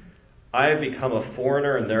stranger. I have become a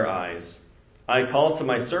foreigner in their eyes. I call to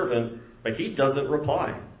my servant, but he doesn't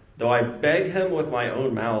reply. Though I beg him with my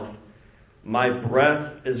own mouth, my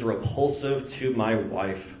breath is repulsive to my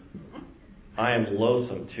wife. I am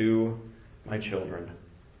loathsome to my children.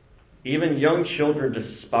 Even young children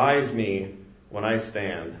despise me when I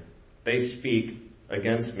stand. They speak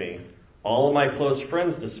against me. All of my close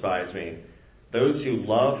friends despise me. Those who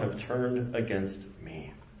love have turned against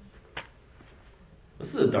me. This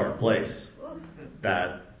is a dark place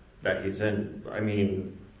that he's in. I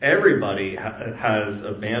mean, everybody has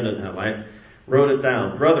abandoned him. I wrote it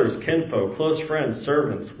down. Brothers, kinfolk, close friends,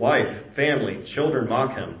 servants, wife, family, children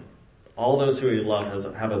mock him. All those who he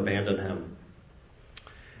loved have abandoned him.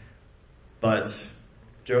 But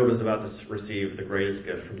Job is about to receive the greatest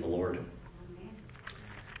gift from the Lord.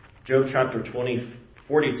 Job chapter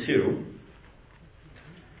 42,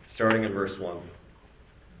 starting in verse 1.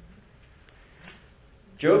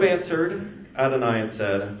 Job answered Adonai and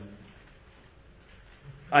said,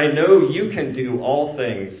 I know you can do all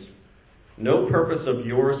things. No purpose of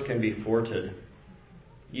yours can be thwarted.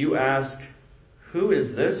 You ask, who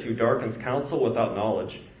is this who darkens counsel without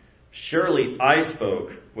knowledge? Surely I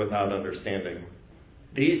spoke without understanding.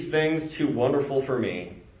 These things too wonderful for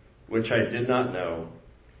me, which I did not know.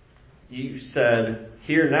 You said,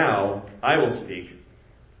 Hear now, I will speak.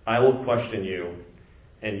 I will question you,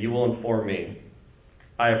 and you will inform me.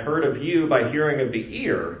 I have heard of you by hearing of the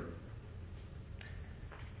ear,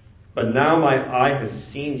 but now my eye has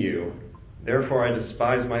seen you. Therefore I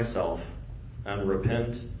despise myself and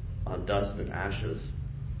repent on dust and ashes.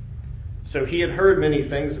 So he had heard many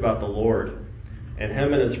things about the Lord, and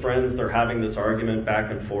him and his friends, they're having this argument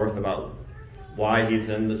back and forth about why he's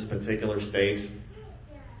in this particular state.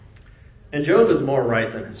 And Job is more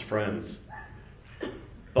right than his friends.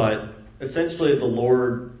 But essentially the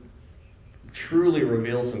Lord truly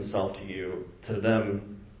reveals himself to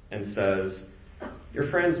them, and says, your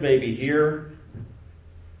friends may be here,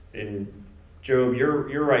 and Job,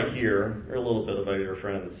 you're right here. You're a little bit above your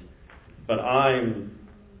friends. But I'm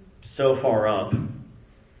so far up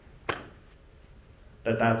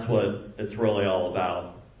that that's what it's really all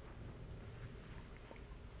about.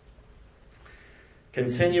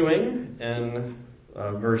 Continuing in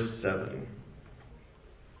verse 7.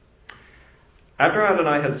 After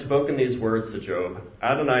Adonai had spoken these words to Job,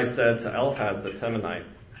 Adonai said to Eliphaz the Temanite,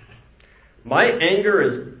 My anger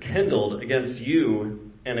is kindled against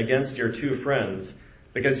you and against your two friends,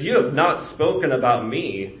 because you have not spoken about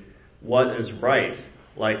me what is right,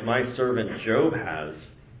 like my servant Job has.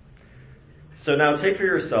 So now take for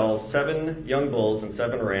yourselves 7 young bulls and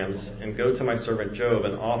 7 rams, and go to my servant Job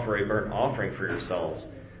and offer a burnt offering for yourselves.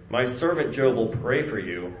 My servant Job will pray for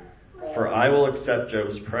you, for I will accept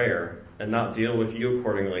Job's prayer and not deal with you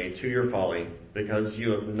accordingly to your folly, because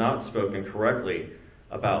you have not spoken correctly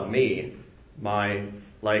about me,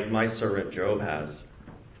 like my servant Job has.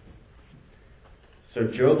 So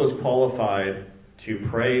Job was qualified to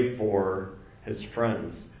pray for his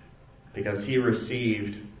friends because he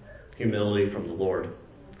received humility from the Lord.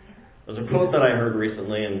 There's a quote that I heard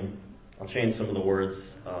recently, and I'll change some of the words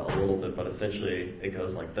a little bit, but essentially it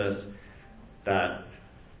goes like this, that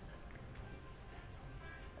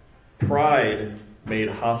pride made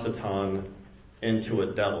Hasatan into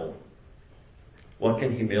a devil. What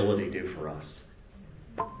can humility do for us?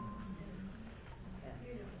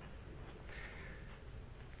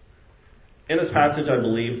 In this passage, I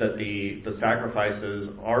believe that the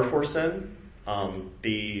sacrifices are for sin.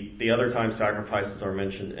 The other time sacrifices are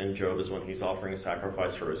mentioned in Job is when he's offering a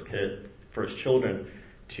sacrifice for his children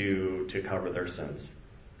to cover their sins.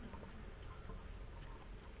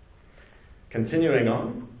 Continuing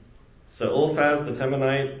on. So Eliphaz the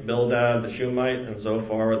Temanite, Bildad the Shumite, and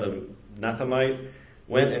Zophar the Nathemite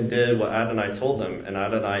went and did what Adonai told them, and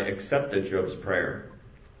Adonai accepted Job's prayer.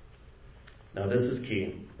 Now this is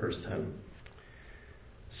key, verse 10.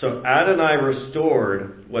 So Adonai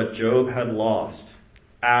restored what Job had lost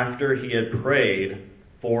after he had prayed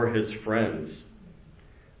for his friends.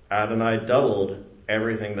 Adonai doubled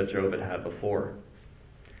everything that Job had before.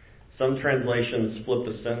 Some translations flip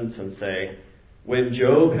the sentence and say, when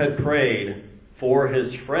Job had prayed for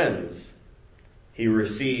his friends, he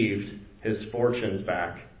received his fortunes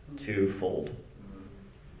back twofold.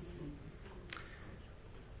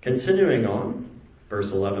 Continuing on, verse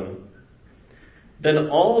 11. Then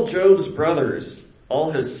all Job's brothers,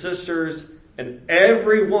 all his sisters, and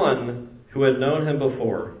everyone who had known him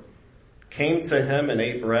before came to him and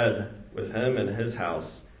ate bread with him in his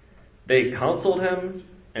house. They counseled him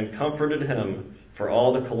and comforted him for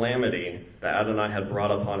all the calamity that Adonai had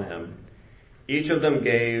brought upon him. Each of them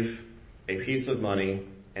gave a piece of money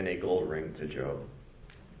and a gold ring to Job.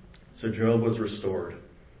 So Job was restored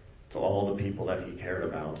to all the people that he cared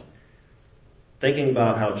about. Thinking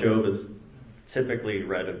about how Job is typically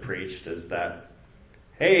read and preached is that,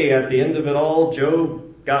 hey, at the end of it all,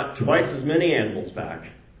 Job got twice as many animals back.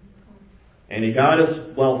 And he got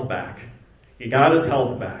his wealth back. He got his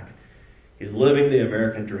health back. He's living the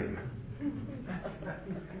American dream.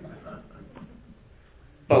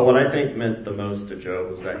 But what I think meant the most to Job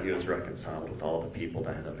was that he was reconciled with all the people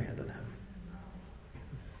that had abandoned him.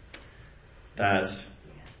 That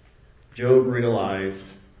Job realized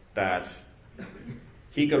that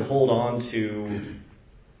he could hold on to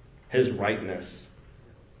his rightness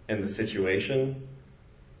in the situation,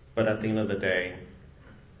 but at the end of the day,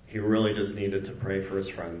 he really just needed to pray for his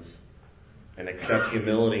friends and accept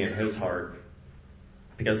humility in his heart.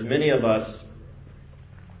 Because many of us,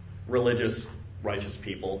 religious, righteous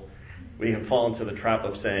people, we have fallen into the trap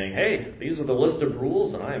of saying, hey, these are the list of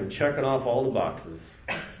rules and I am checking off all the boxes.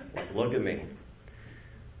 Like, look at me.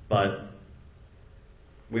 But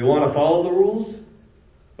we want to follow the rules,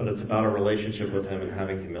 but it's about a relationship with him and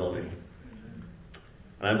having humility.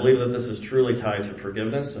 And I believe that this is truly tied to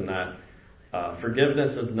forgiveness, and that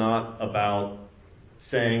forgiveness is not about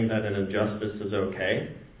saying that an injustice is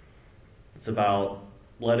okay. It's about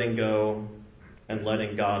letting go and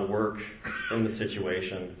letting God work in the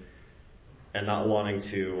situation and not wanting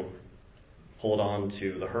to hold on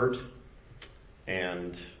to the hurt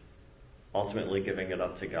and ultimately giving it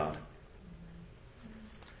up to God.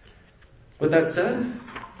 With that said,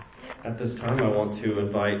 at this time I want to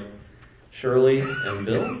invite Shirley and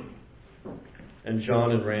Bill and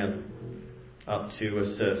John and Rand up to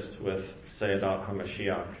assist with Seidat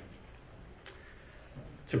HaMashiach.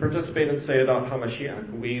 To participate in Seidat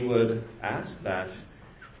HaMashiach, we would ask that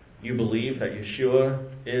you believe that Yeshua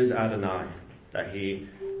is Adonai, that he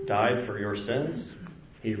died for your sins,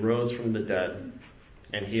 he rose from the dead,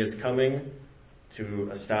 and he is coming to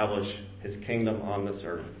establish his kingdom on this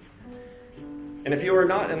earth. And if you are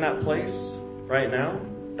not in that place right now,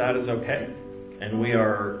 that is okay. And we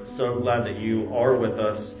are so glad that you are with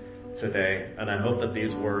us today. And I hope that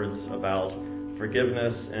these words about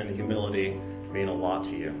forgiveness and humility mean a lot to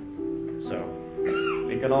you. So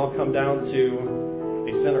we can all come down to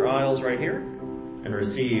the center aisles right here and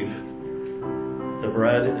receive the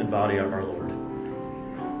bread and body of our Lord.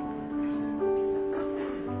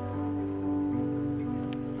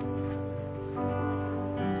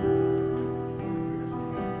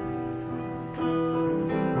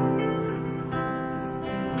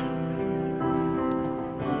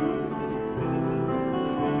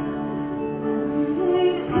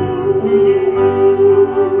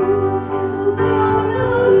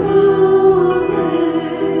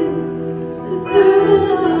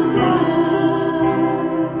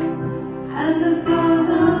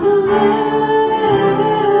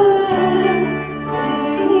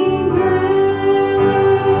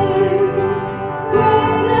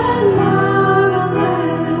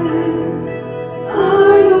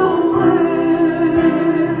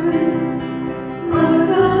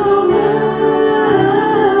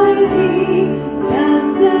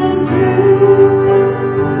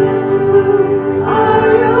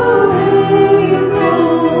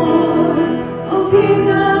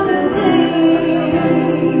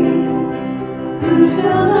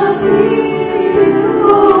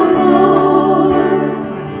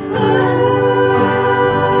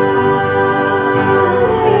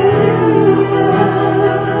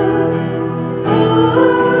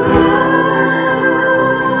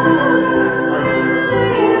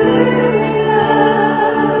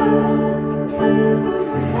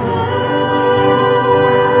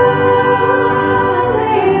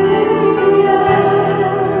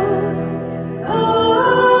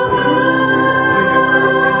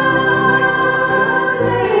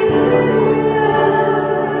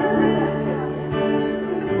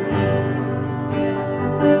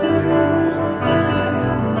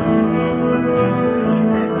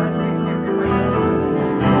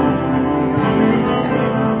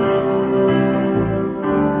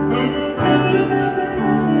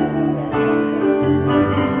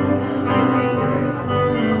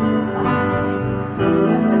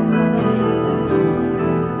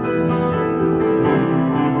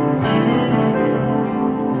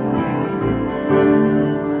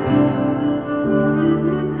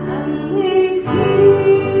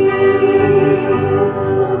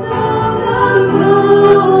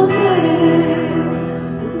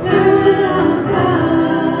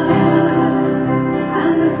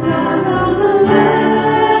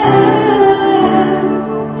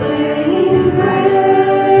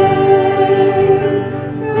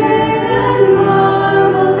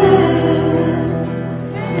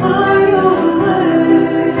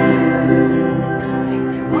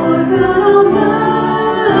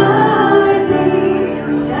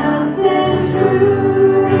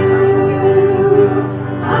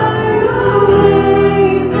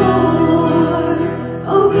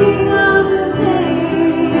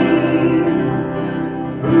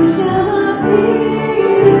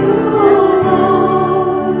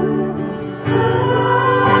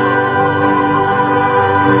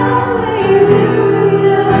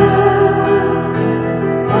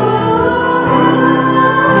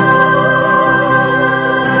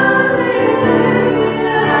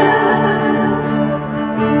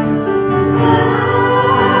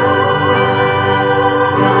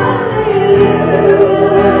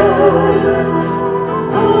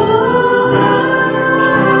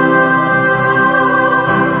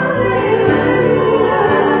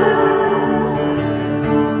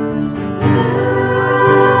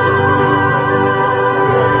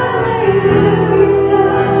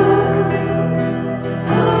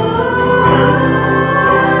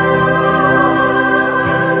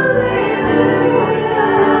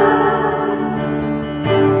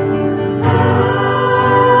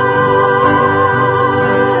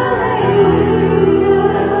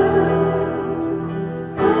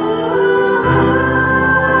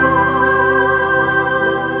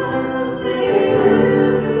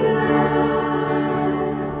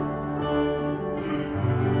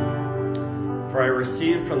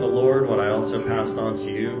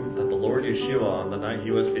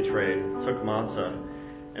 he was betrayed, took matzah,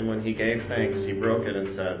 and when he gave thanks, he broke it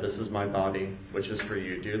and said, "This is my body, which is for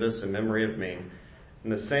you. Do this in memory of me." In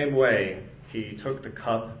the same way, he took the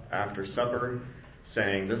cup after supper,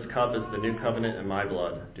 saying, "This cup is the new covenant in my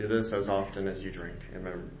blood. Do this as often as you drink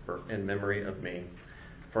in memory of me.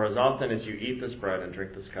 For as often as you eat this bread and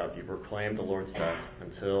drink this cup, you proclaim the Lord's death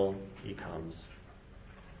until he comes."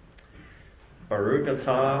 Baruch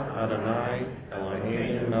atah Adonai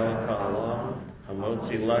Eloheinu melech haolam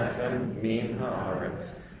hamotzi lechem min haaretz.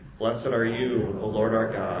 Blessed are you, O Lord our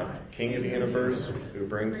God, King of the universe, who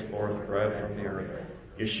brings forth bread from the earth.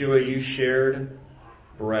 Yeshua, you shared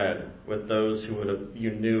bread with those who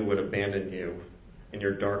you knew would abandon you in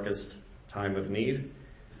your darkest time of need,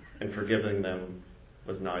 and forgiving them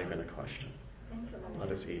was not even a question.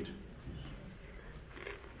 Let us eat.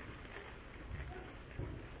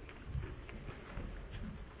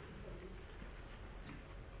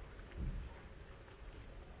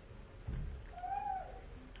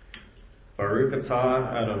 Baruch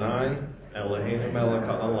atah Adonai Eloheinu melech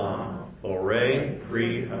haolam borei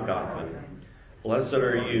pri hagafen. Blessed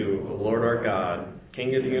are you, O Lord our God,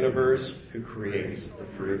 King of the universe, who creates the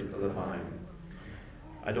fruit of the vine.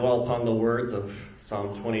 I dwell upon the words of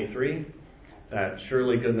Psalm 23, that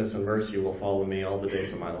surely goodness and mercy will follow me all the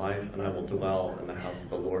days of my life, and I will dwell in the house of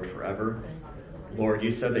the Lord forever. Lord,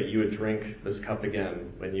 you said that you would drink this cup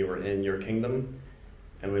again when you were in your kingdom,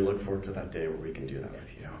 and we look forward to that day where we can do that with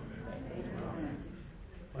you.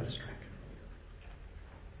 Let us drink.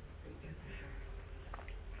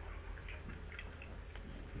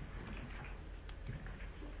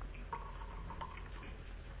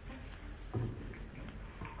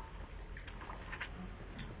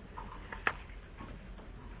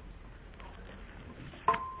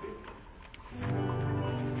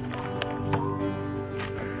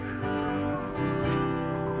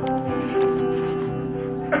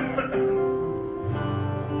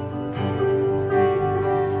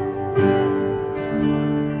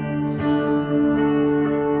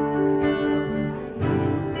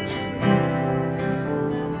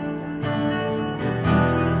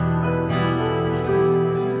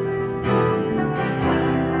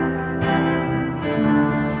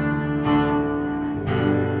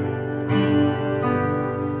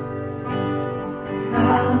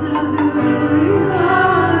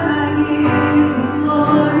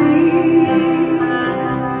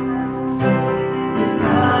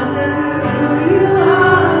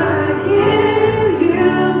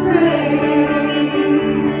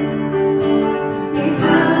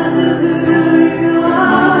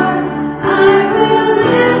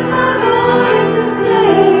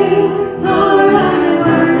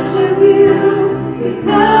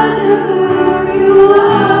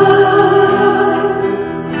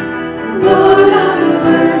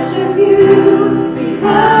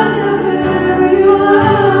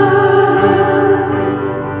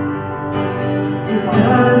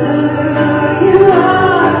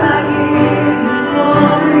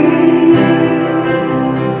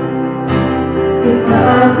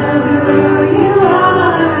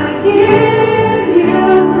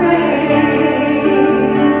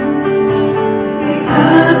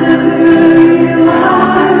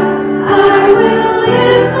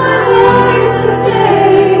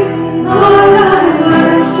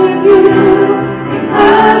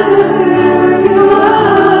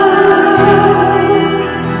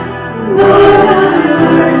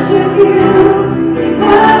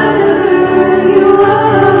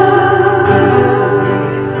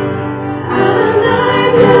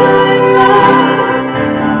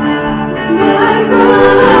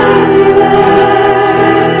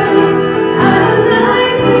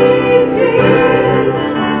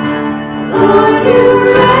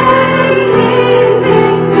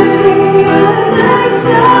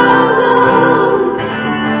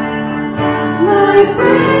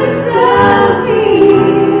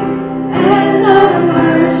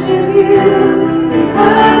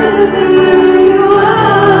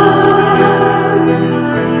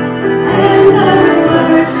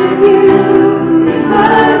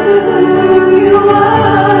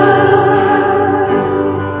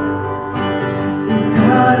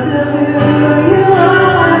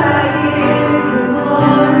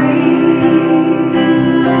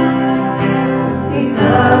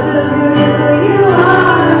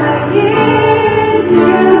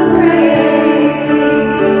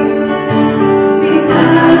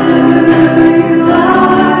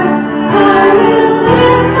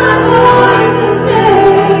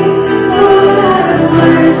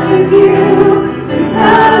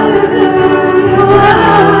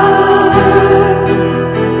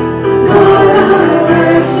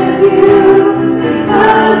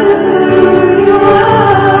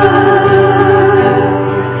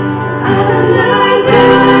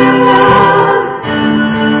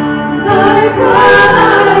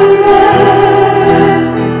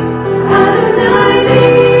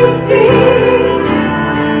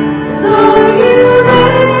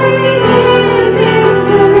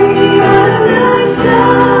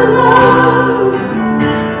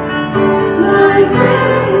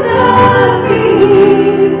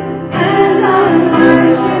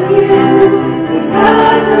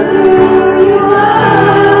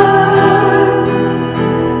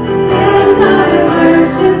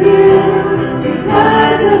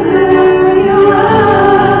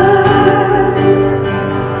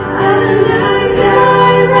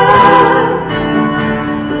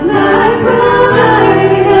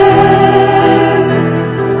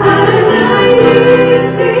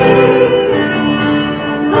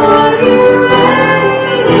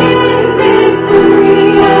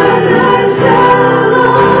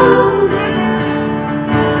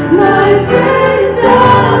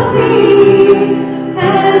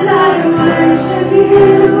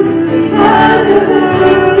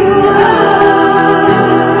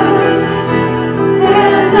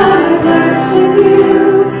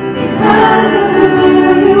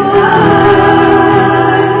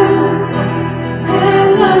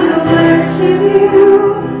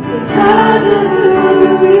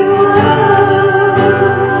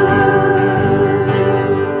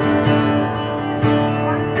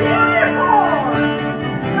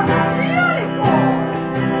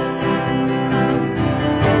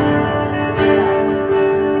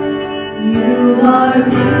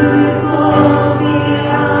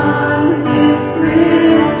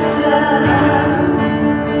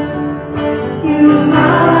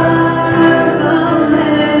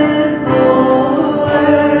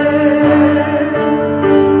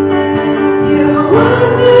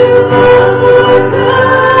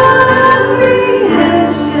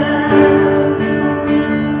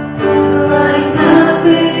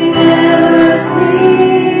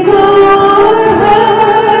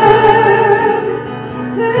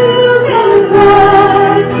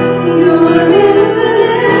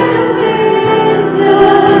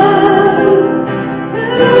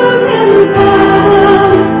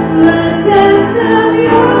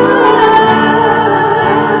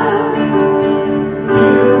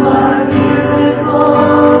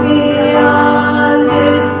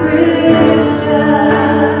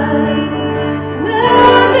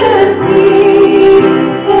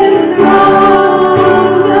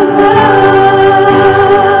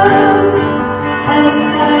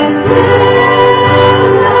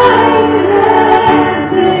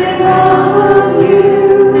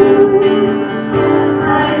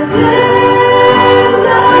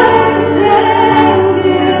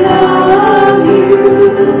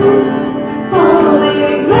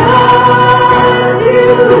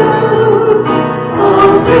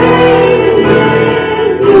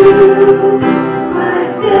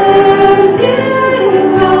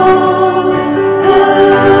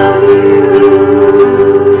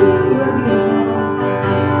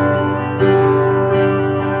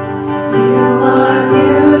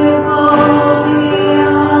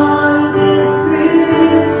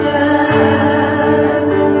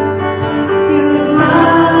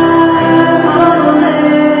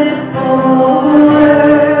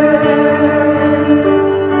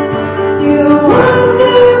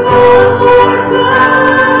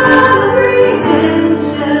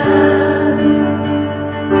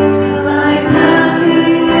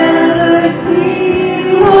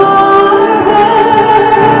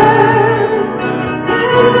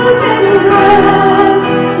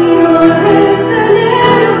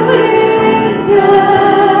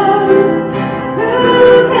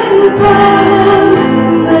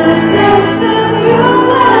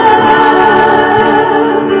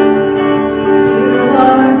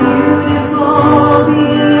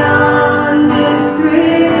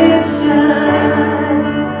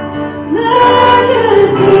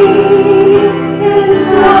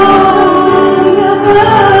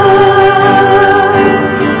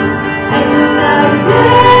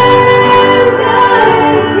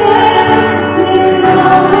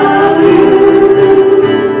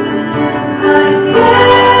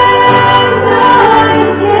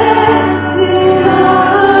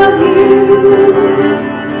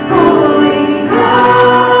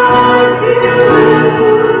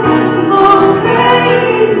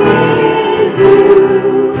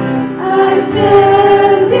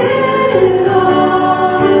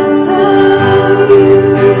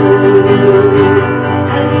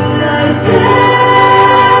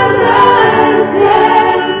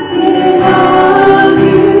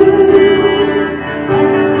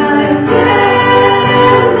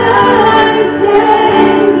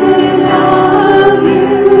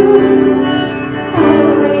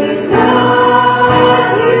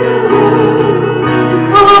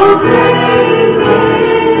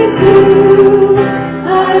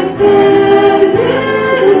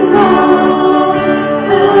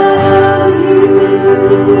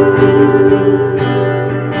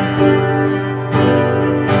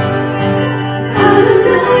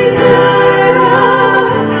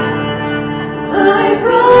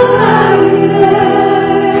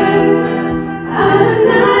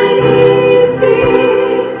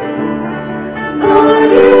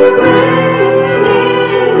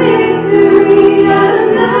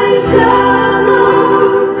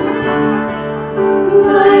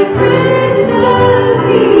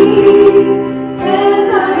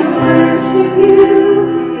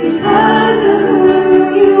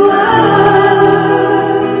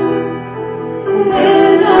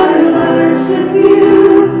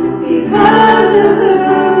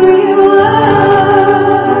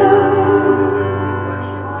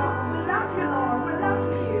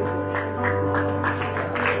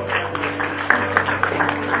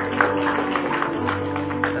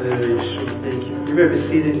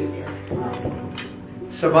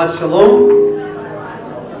 Shabbat Shalom.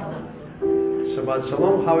 Shabbat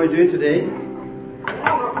Shalom. How are you doing today?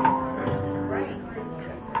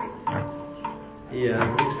 Yeah,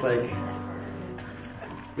 looks like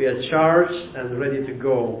we are charged and ready to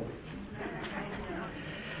go.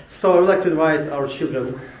 So I would like to invite our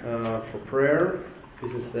children for prayer.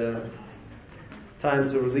 This is the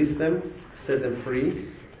time to release them, set them free.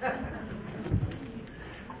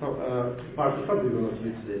 Martha, probably will not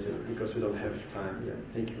use today too, because we don't have time. Yeah,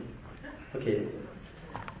 thank you. Okay,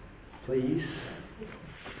 please.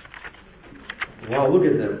 Wow, look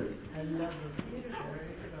at them.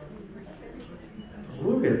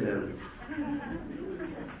 Look at them.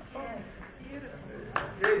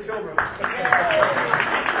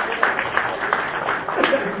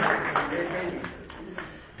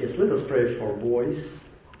 Yes, let us pray for boys,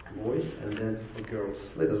 and then for girls.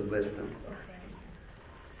 Let us bless them.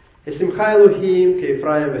 Esimcha Elohim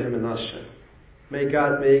ke'Ephraim ve'Menashe. May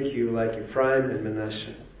God make you like Ephraim and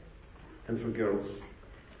Menashe. And for girls.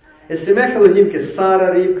 Esimcha Elohim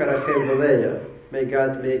ke'Sara Rivka Rachel ve'Leah. May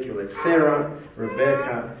God make you like Sarah,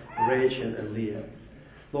 Rebecca, Rachel, and Leah.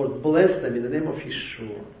 Lord, bless them in the name of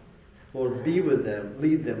Yeshua. Lord, be with them,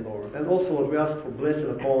 lead them, Lord. And also, Lord, we ask for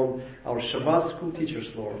blessing upon our Shabbat school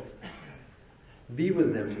teachers, Lord. Be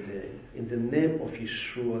with them today. In the name of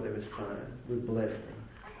Yeshua, the Messiah, we bless them.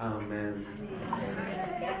 Amen.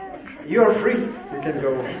 You are free. You can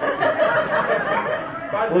go.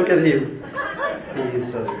 Look at him. He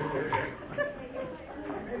is just...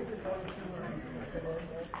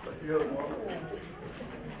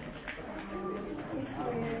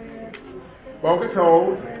 Boker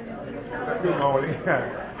Tov. Good morning.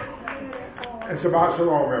 And Shabbat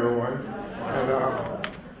Shalom, everyone.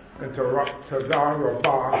 And to Don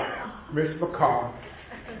Rabah, Miss McCall,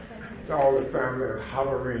 to all the family of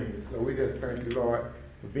Halloween. So we just thank you, Lord,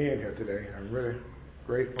 for being here today. I'm really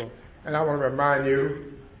grateful. And I want to remind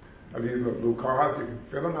you of these little blue cards. You can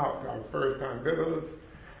fill them out for our first-time visitors,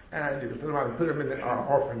 and you can fill them out and put them in the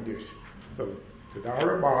offering dish. So to Don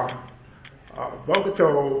Rabah, Boker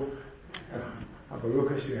Tov,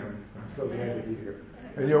 Baruch Hashem. I'm so glad to be here.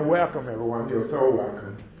 And you're welcome, everyone. You're so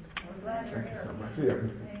welcome. Thank you so much. Yeah.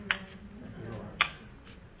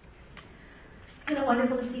 Isn't it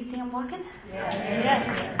wonderful to see Sam walking?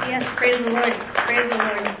 Yes. Praise the Lord. Praise the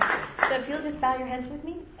Lord. So if you'll just bow your heads with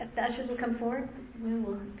me, if the ushers will come forward, we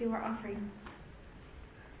will do our offering.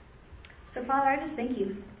 So Father, I just thank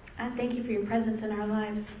you. I thank you for your presence in our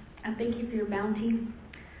lives. I thank you for your bounty.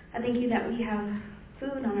 I thank you that we have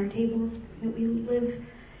food on our tables, that we live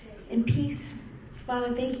in peace.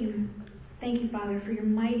 Father, thank you. Thank you, Father, for your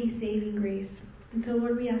mighty saving grace. And so,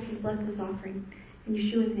 Lord, we ask you to bless this offering. In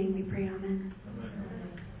Yeshua's name we pray, amen.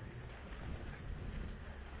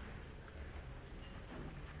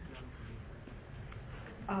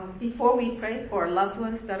 Before we pray for loved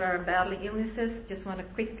ones that are battling illnesses, just want a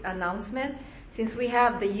quick announcement. Since we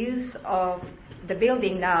have the use of the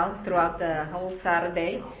building now throughout the whole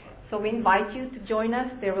Saturday, so we invite you to join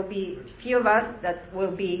us. There will be a few of us that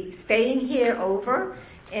will be staying here over,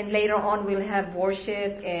 and later on we'll have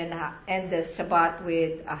worship and the Shabbat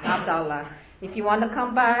with a Havdalah. If you want to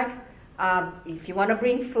come back, if you want to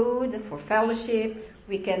bring food for fellowship,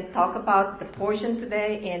 we can talk about the portion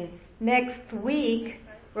today. And next week,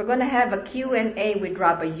 we're going to have a Q&A with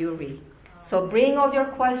Rabbi Yuri. So bring all your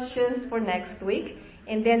questions for next week.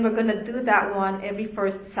 And then we're going to do that one every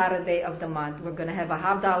first Saturday of the month. We're going to have a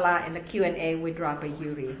Havdalah and a Q&A with Rabbi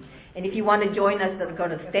Yuri. And if you want to join us, we're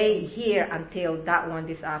going to stay here until that one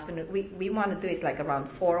this afternoon. We want to do it like around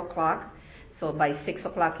 4 o'clock. So by 6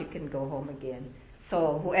 o'clock, you can go home again.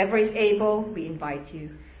 So whoever is able, we invite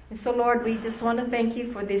you. And so, Lord, we just want to thank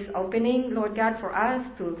you for this opening, Lord God, for us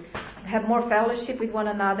to have more fellowship with one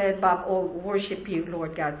another, and above all, worship you,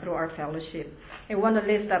 Lord God, through our fellowship. And we want to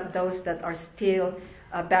lift up those that are still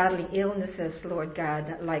battling illnesses, Lord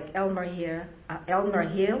God, like Elmer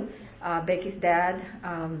Hill, Becky's dad,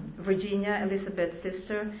 Virginia, Elizabeth's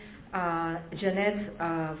sister, Jeanette's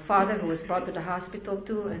father, who was brought to the hospital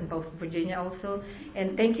too, and both Virginia also.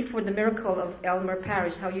 And thank you for the miracle of Elmer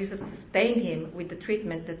Parrish, how you sustained him with the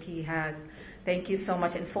treatment that he had. Thank you so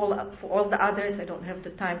much. And for all the others, I don't have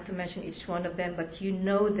the time to mention each one of them, but you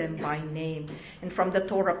know them by name. And from the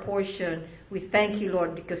Torah portion, we thank you,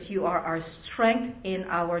 Lord, because you are our strength in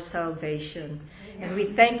our salvation. And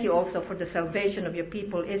we thank you also for the salvation of your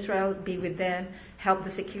people, Israel. Be with them. Help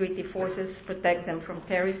the security forces. Protect them from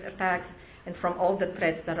terrorist attacks and from all the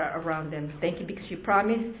threats that are around them. Thank you because you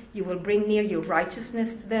promise you will bring near your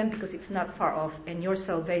righteousness to them, because it's not far off, and your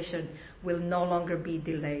salvation will no longer be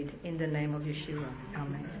delayed. In the name of Yeshua.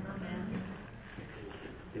 Amen.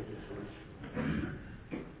 Thank you so much.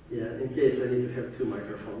 Yeah, in case I need to have 2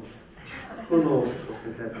 microphones. Who knows what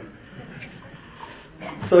will happen.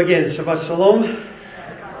 So again, Shabbat Shalom.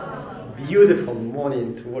 Beautiful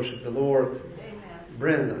morning to worship the Lord.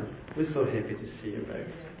 Brenda, we're so happy to see you back.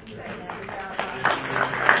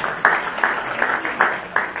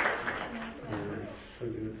 So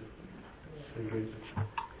good. So good.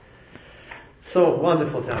 So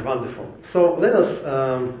wonderful time, wonderful. So let us,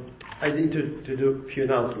 I need to do a few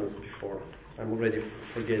announcements before. I'm already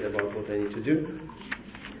forget about what I need to do.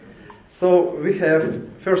 So we have,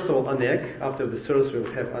 first of all, Anek. After the service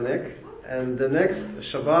we'll have Anek. And the next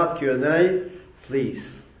Shabbat Q&A, please,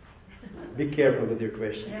 be careful with your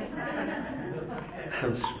questions.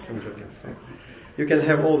 I'm joking. So you can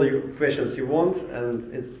have all the questions you want,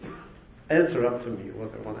 and it's answer up to me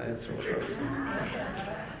what I want to answer.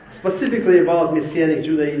 Specifically about Messianic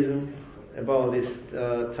Judaism, about this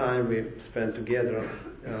time we spent together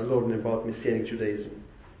learning about Messianic Judaism.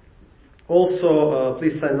 Also,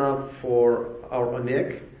 please sign up for our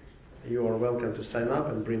Anek. You are welcome to sign up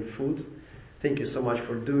and bring food. Thank you so much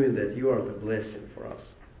for doing that. You are the blessing for us.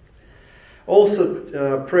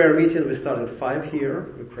 Also, prayer meeting, we start at 5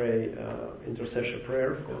 here. We pray intercession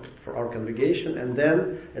prayer for our congregation. And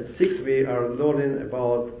then at 6 we are learning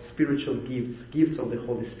about spiritual gifts of the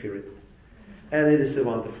Holy Spirit. And it is a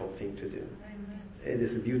wonderful thing to do. It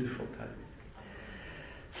is a beautiful time.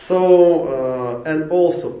 So, and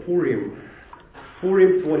also Purim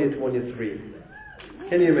 2023.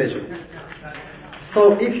 Can you imagine?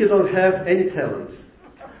 So if you don't have any talent,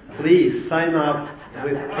 please sign up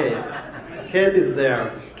with Kate. Kate is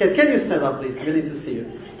there. Kate, can you stand up, please? We need to see you.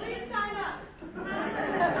 Please sign up.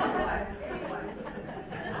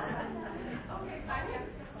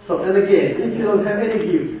 So, and again, if you don't have any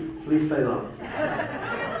gifts, please sign up.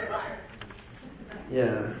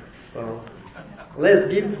 Yeah, so less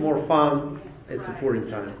gifts, more fun. It's a Purim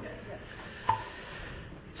time.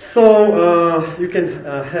 So you can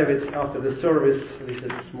have it after the service. This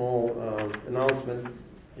is a small announcement.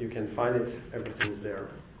 You can find it. Everything's there.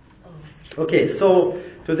 Okay, so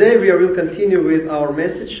today we will continue with our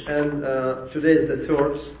message, and today is the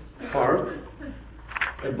third part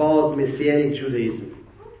about Messianic Judaism.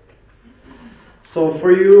 So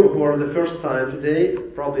for you who are the first time today,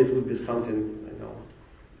 probably it would be something,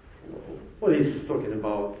 what he's talking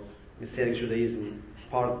about, Messianic Judaism,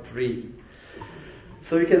 part 3.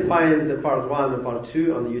 So you can find the part 1 and part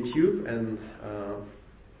 2 on YouTube and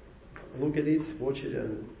look at it, watch it,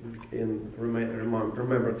 and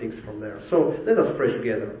remember things from there. So let us pray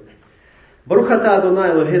together. Baruch atah Adonai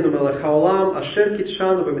Eloheinu melech haolam, asher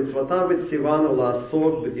kitshanu b'mitzvotav v'tzivanu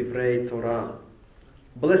la'asok b'divrei Torah.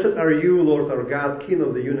 Blessed are you, Lord our God, King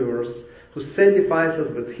of the universe, who sanctifies us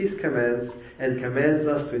with His commands and commands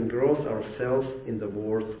us to engross ourselves in the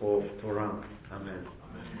words of Torah. Amen.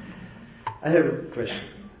 I have a question.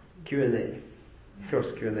 Q&A.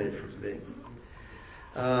 First Q&A for today.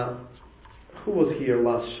 Who was here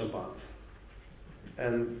last Shabbat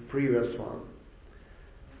and previous one?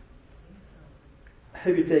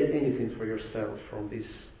 Have you taken anything for yourself from this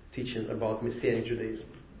teaching about Messianic Judaism?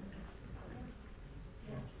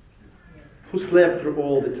 Who slept through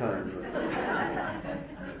all the time?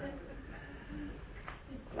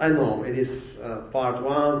 I know it is part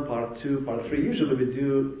 1, part 2, part 3. Usually we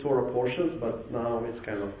do Torah portions, but now it's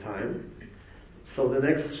kind of time. So the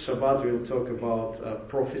next Shabbat we will talk about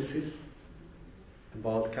prophecies,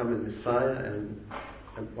 about coming Messiah, and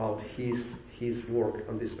about his work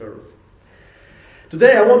on this earth.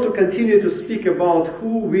 Today I want to continue to speak about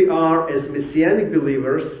who we are as Messianic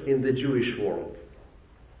believers in the Jewish world.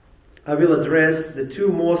 I will address the 2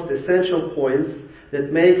 most essential points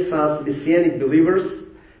that makes us Messianic believers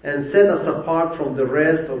and set us apart from the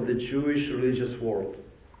rest of the Jewish religious world.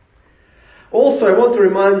 Also, I want to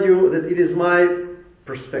remind you that it is my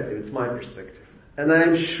perspective. It's my perspective. And I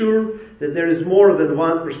am sure that there is more than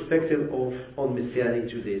one perspective on Messianic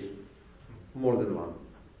Judaism. More than one.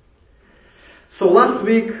 So last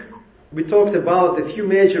week, we talked about a few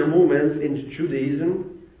major movements in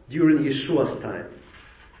Judaism during Yeshua's time.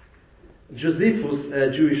 Josephus,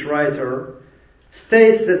 a Jewish writer,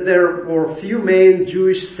 states that there were few main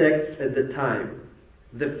Jewish sects at the time: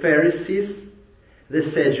 the Pharisees,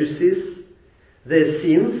 the Sadducees, the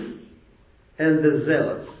Essenes, and the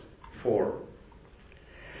Zealots. 4.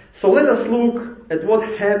 So let us look at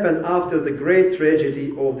what happened after the great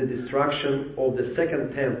tragedy of the destruction of the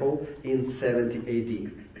Second Temple in 70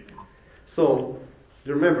 AD. So,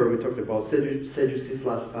 remember we talked about Sadducees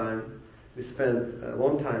last time. We spent a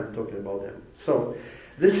long time talking about them. So,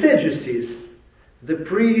 the Sadducees, the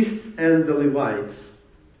priests and the Levites,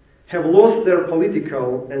 have lost their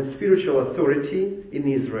political and spiritual authority in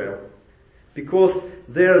Israel because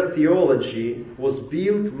their theology was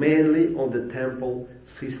built mainly on the temple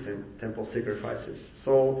system, temple sacrifices.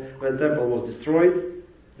 So when the temple was destroyed,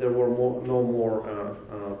 there were no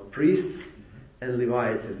more priests and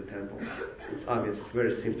Levites in the temple. It's obvious,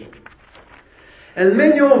 very simple. And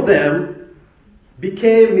many of them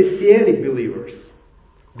became Messianic believers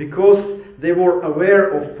because they were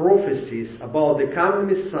aware of prophecies about the coming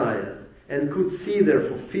Messiah and could see their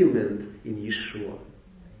fulfillment in Yeshua.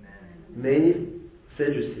 Many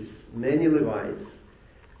Sadducees, many Levites,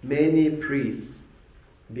 many priests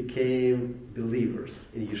became believers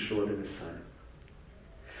in Yeshua the Messiah.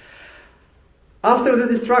 After the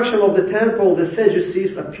destruction of the temple, the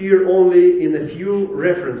Sadducees appear only in a few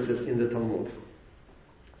references in the Talmud.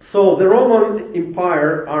 So the Roman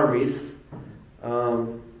Empire armies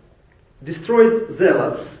destroyed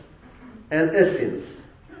Zealots and Essenes.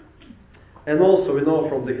 And also we know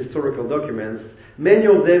from the historical documents, many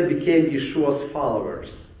of them became Yeshua's followers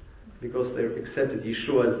because they accepted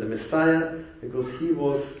Yeshua as the Messiah, because he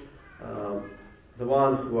was the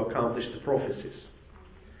one who accomplished the prophecies.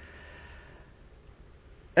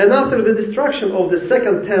 And after the destruction of the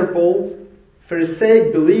Second Temple,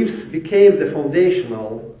 Pharisaic beliefs became the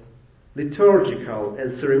foundational, liturgical,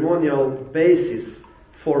 and ceremonial basis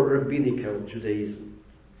for rabbinical Judaism.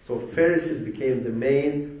 So Pharisees became the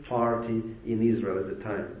main party in Israel at the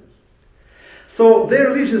time. So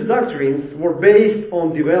their religious doctrines were based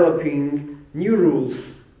on developing new rules,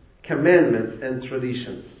 commandments, and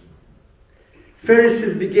traditions.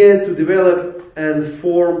 Pharisees began to develop and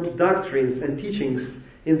form doctrines and teachings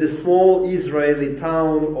in the small Israeli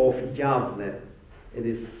town of Yavne. It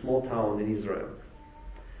is a small town in Israel.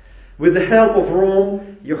 With the help of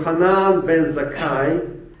Rome, Yohanan ben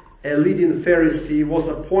Zakkai, a leading Pharisee, was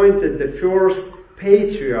appointed the first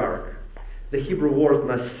patriarch, the Hebrew word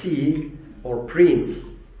Nasi, or prince.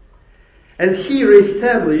 And he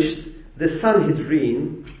reestablished the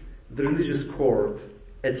Sanhedrin, the religious court,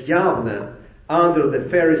 at Yavne under the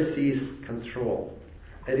Pharisees' control.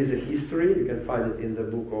 It is a history, you can find it in the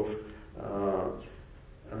book of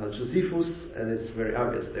Josephus, and it's very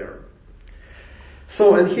obvious there.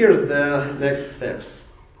 So, and here's the next steps.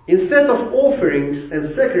 Instead of offerings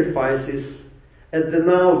and sacrifices at the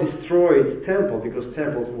now destroyed temple, because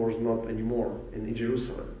temples were not anymore in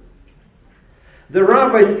Jerusalem, the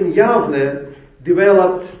rabbis in Yavne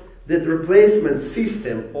developed the replacement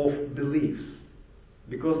system of beliefs.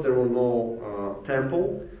 Because there were no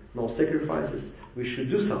temple, no sacrifices, we should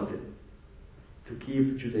do something to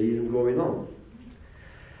keep Judaism going on.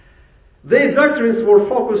 Their doctrines were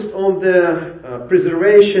focused on the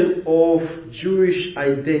preservation of Jewish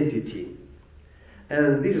identity.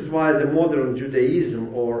 And this is why the modern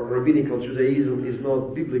Judaism or rabbinical Judaism is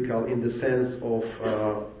not biblical in the sense of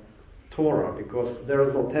Torah, because there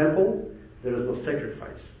is no temple, there is no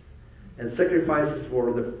sacrifice. And sacrifices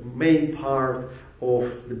were the main part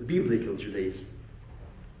of the biblical Judaism.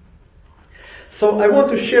 So I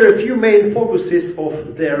want to share a few main focuses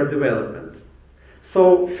of their development.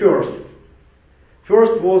 So first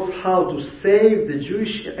was how to save the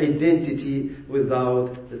Jewish identity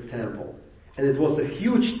without the temple. And it was a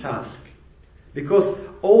huge task, because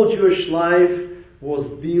all Jewish life was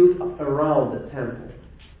built around the temple.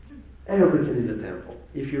 Everything in the temple.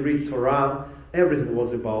 If you read Torah, everything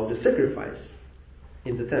was about the sacrifice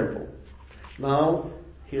in the temple. Now,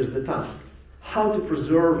 here's the task. How to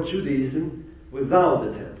preserve Judaism without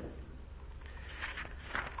the temple.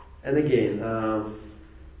 And again,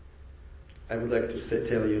 I would like to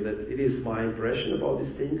tell you that it is my impression about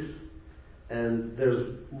these things, and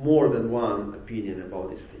there's more than one opinion about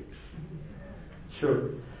these things. Sure.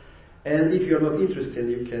 And if you're not interested,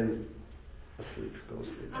 you can go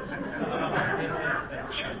asleep.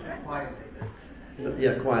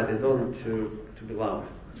 Yeah, quietly. Don't need to be loud.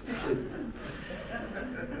 Just sleep.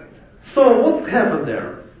 So what happened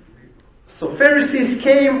there? So Pharisees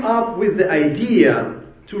came up with the idea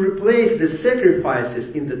to replace the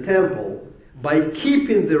sacrifices in the temple by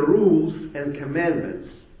keeping the rules and commandments,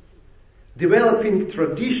 developing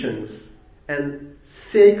traditions and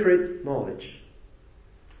sacred knowledge.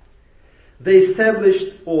 They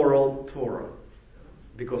established oral Torah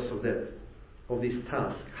because of that, of this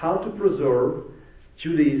task, how to preserve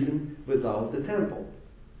Judaism without the temple.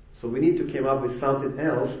 So we need to come up with something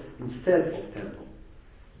else instead of temple.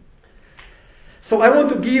 So I want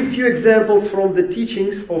to give a few examples from the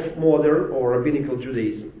teachings of modern or rabbinical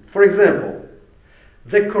Judaism. For example,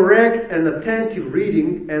 the correct and attentive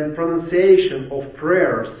reading and pronunciation of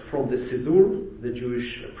prayers from the Siddur, the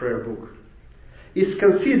Jewish prayer book, is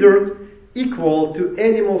considered equal to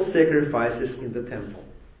animal sacrifices in the temple.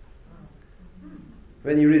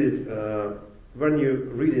 When you read it, when you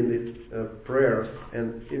read in the prayers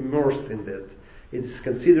and immersed in that, it's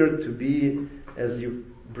considered to be as you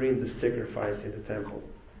bring the sacrifice in the temple.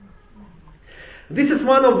 This is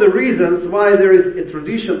one of the reasons why there is a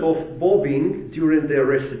tradition of bobbing during the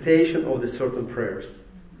recitation of the certain prayers.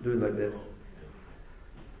 Doing like that.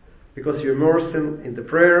 Because you immerse in the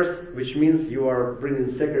prayers, which means you are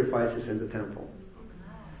bringing sacrifices in the temple.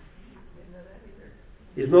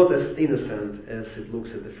 It's not as innocent as it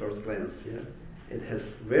looks at the first glance. Yeah, it has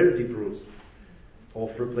very deep roots of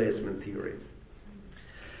replacement theory.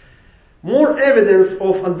 More evidence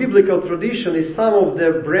of unbiblical tradition is some of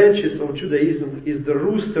the branches of Judaism is the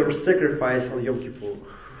rooster sacrifice on Yom Kippur.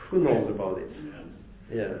 Who knows about it?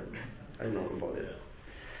 Yeah, I know about it.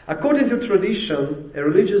 According to tradition, a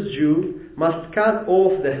religious Jew must cut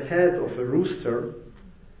off the head of a rooster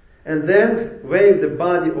and then wave the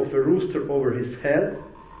body of a rooster over his head,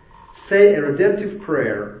 say a redemptive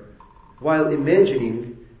prayer while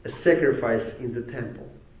imagining a sacrifice in the temple.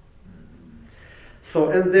 So,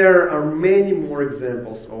 and there are many more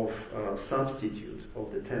examples of substitute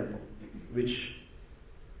of the temple, which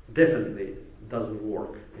definitely doesn't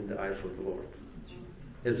work in the eyes of the Lord,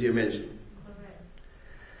 as you mentioned.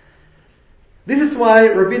 This is why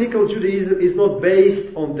rabbinical Judaism is not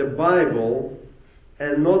based on the Bible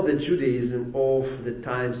and not the Judaism of the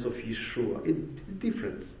times of Yeshua. It's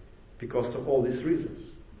different because of all these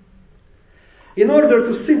reasons. In order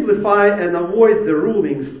to simplify and avoid the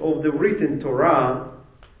rulings of the written Torah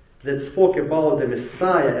that spoke about the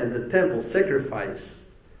Messiah and the temple sacrifice,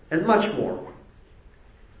 and much more,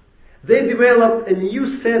 they developed a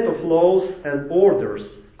new set of laws and orders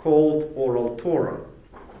called Oral Torah,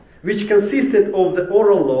 which consisted of the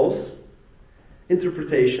oral laws,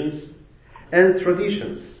 interpretations, and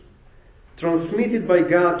traditions transmitted by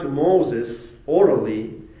God to Moses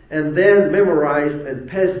orally and then memorized and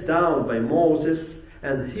passed down by Moses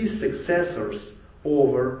and his successors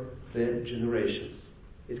over the generations.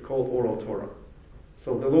 It's called Oral Torah.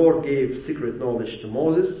 So the Lord gave secret knowledge to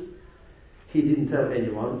Moses. He didn't tell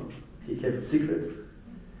anyone. He kept it secret.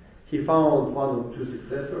 He found one or two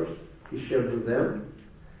successors. He shared with them.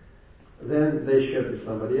 Then they shared with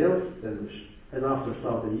somebody else. And after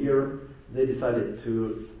about a year, they decided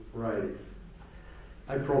to write it.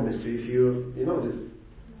 I promise you, if you know this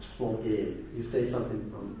small game, you say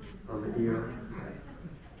something on the ear,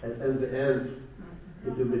 and at the end,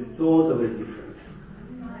 it will be totally different.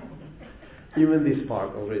 Even this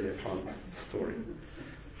part already a fun story.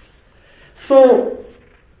 So,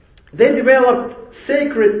 they developed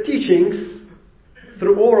sacred teachings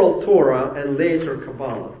through Oral Torah and later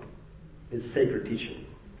Kabbalah. It's sacred teaching.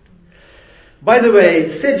 By the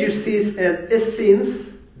way, Sadducees and Essenes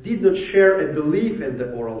did not share a belief in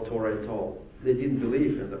the Oral Torah at all. They didn't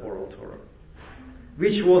believe in the Oral Torah,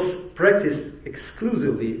 which was practiced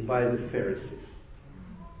exclusively by the Pharisees.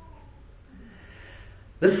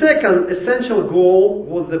 The second essential goal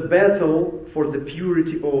was the battle for the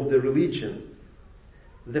purity of the religion,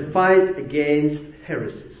 the fight against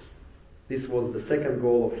heresies. This was the second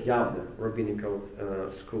goal of Yavne, rabbinical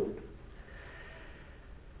school.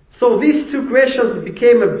 So these two questions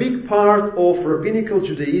became a big part of rabbinical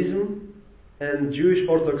Judaism and Jewish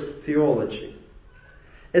Orthodox theology.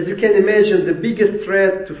 As you can imagine, the biggest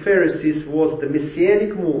threat to Pharisees was the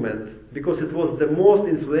Messianic movement, because it was the most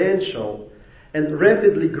influential and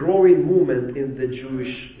rapidly growing movement in the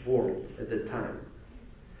Jewish world at the time.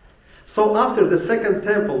 So after the second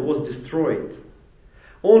temple was destroyed,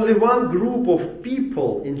 only one group of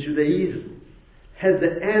people in Judaism had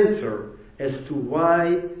the answer as to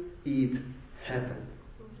why it happened.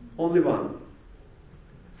 Only one.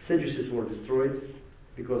 Sadducees were destroyed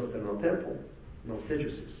because there were no temple, no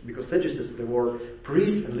Sadducees. Because Sadducees, they were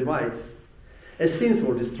priests and Levites. Essenes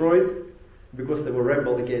were destroyed because they were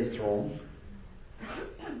rebel against Rome.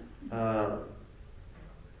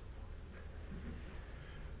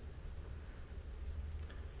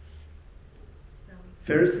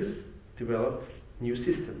 Pharisees developed new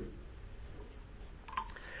system.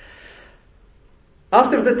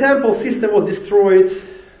 After the temple system was destroyed,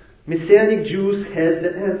 Messianic Jews had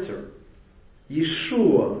the answer.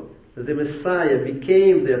 Yeshua, the Messiah,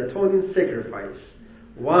 became the atoning sacrifice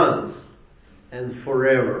once and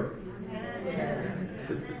forever.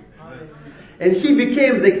 And he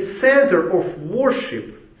became the center of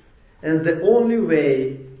worship and the only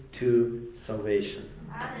way to salvation.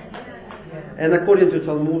 And according to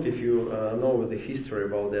Talmud, if you know the history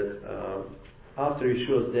about that, after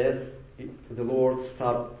Yeshua's death, the Lord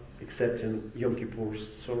stopped accepting Yom Kippur's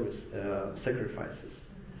service sacrifices.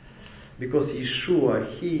 Because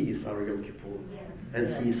Yeshua, He is our Yom Kippur,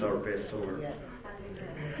 and He is our Passover.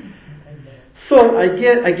 So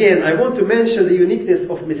again, I want to mention the uniqueness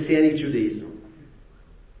of Messianic Judaism.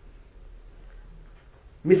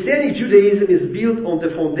 Messianic Judaism is built on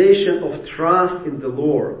the foundation of trust in the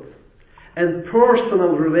Lord and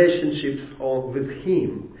personal relationships with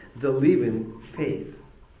Him, the living faith.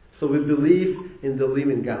 So we believe in the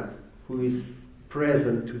living God who is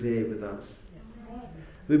present today with us.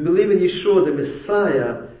 We believe in Yeshua, the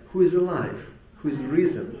Messiah, who is alive, who is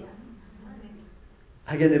risen.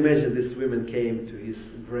 I can imagine this woman came to his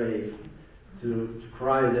grave to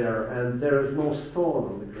cry there, and there is no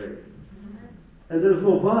stone on the grave. And there's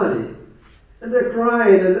no body. And they're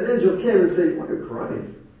crying, and the angel came and said, "Why are you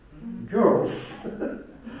crying? Girls,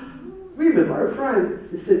 women, why are you crying?"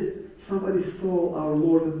 He said, "Somebody stole our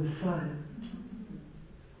Lord and Messiah."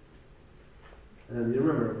 And you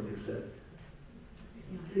remember what he said.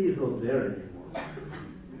 He is not there anymore.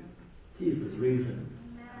 He is risen.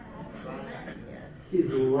 He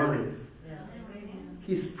is alive.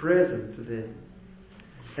 He's present today.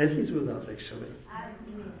 And He's with us actually.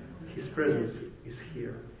 His presence is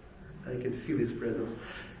here. I can feel His presence.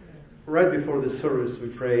 Right before the service we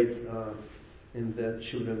prayed in the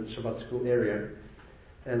children's Shabbat school area,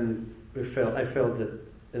 and I felt that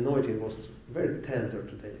anointing was very tender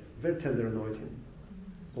today. Very tender anointing.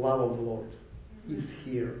 Love of the Lord. He's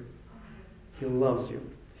here. He loves you.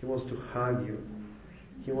 He wants to hug you.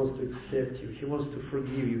 He wants to accept you. He wants to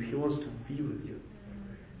forgive you. He wants to be with you.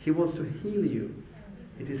 He wants to heal you.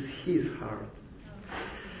 It is His heart.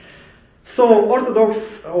 So Orthodox,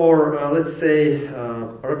 or let's say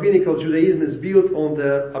Rabbinical Judaism, is built on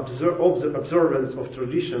the observance of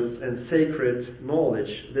traditions and sacred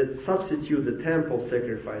knowledge that substitute the temple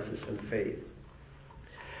sacrifices and faith.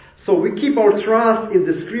 So we keep our trust in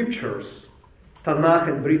the scriptures, Tanakh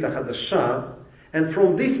and Brit HaDashah, and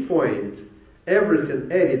from this point,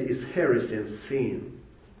 everything added is heresy and sin.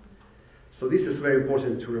 So this is very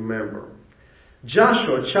important to remember.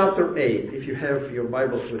 Joshua chapter 8, if you have your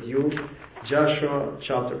Bibles with you, Joshua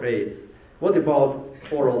chapter 8. What about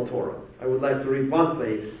oral Torah? I would like to read one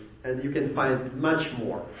place, and you can find much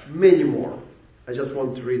more, many more. I just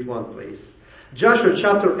want to read one place. Joshua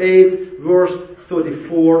chapter 8, verse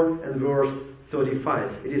 34 and verse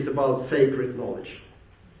 35. It is about sacred knowledge.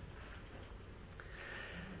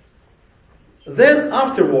 Then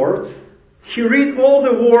afterward, he read all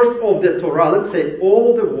the words of the Torah. Let's say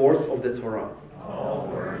all the words of the Torah.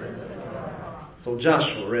 So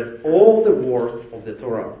Joshua read all the words of the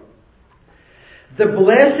Torah. The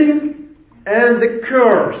blessing and the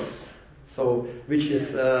curse. So, which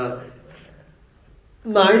is a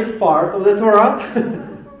nice part of the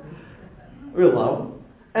Torah. We love.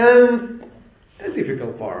 And a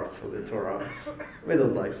difficult part of the Torah. We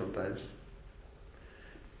don't like sometimes.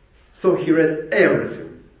 So he read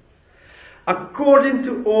everything. According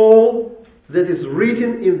to all that is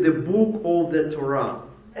written in the book of the Torah.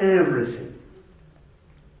 Everything.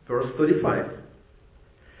 Verse 35.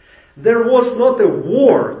 There was not a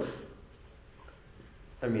word.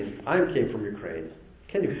 I came from Ukraine.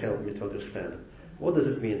 Can you help me to understand? What does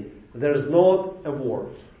it mean? There's not a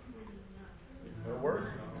word. A word?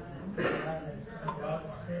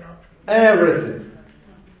 Everything.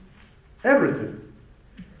 Everything.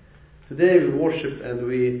 Today we worshiped and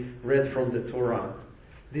we read from the Torah.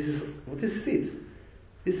 This is it.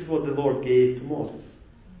 This is what the Lord gave to Moses.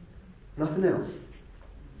 Nothing else.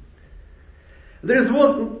 There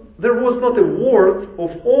was not a word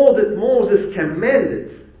of all that Moses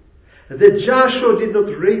commanded that Joshua did not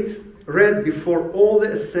read before all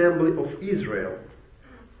the assembly of Israel.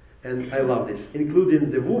 And I love this, including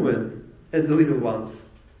the women and the little ones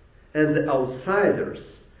and the outsiders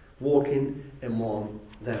walking among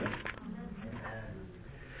them.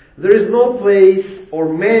 There is no place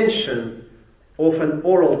or mention of an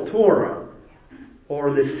oral Torah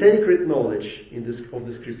or the sacred knowledge of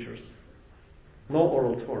the scriptures. No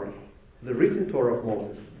oral Torah. The written Torah of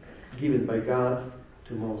Moses, given by God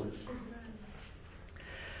to Moses.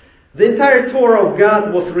 The entire Torah of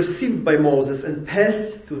God was received by Moses and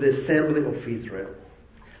passed to the assembly of Israel.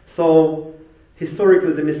 So,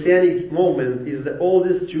 historically, the Messianic movement is the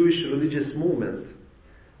oldest Jewish religious movement,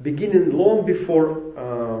 beginning long before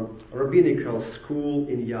rabbinical school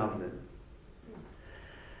in Yavne.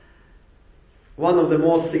 One of the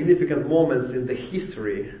most significant moments in the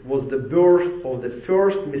history was the birth of the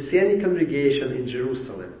first Messianic congregation in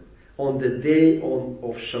Jerusalem on the day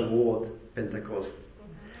of Shavuot, Pentecost.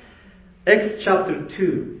 Acts chapter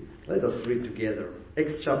 2, let us read together.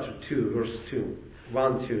 Acts chapter 2, verse 2,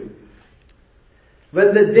 1-2.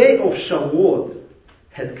 When the day of Shavuot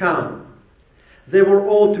had come, they were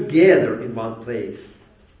all together in one place.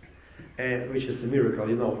 Which is a miracle,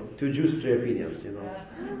 2 Jews, 3 opinions,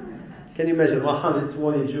 Can you imagine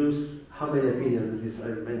 120 Jews? How many opinions is this?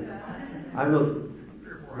 I'm not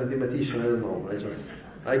a mathematician, I don't know.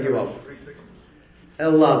 I give up. A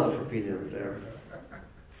lot of opinions there.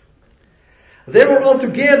 They were all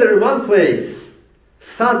together in one place.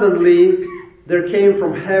 Suddenly, there came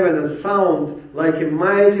from heaven a sound like a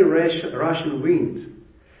mighty rushing wind,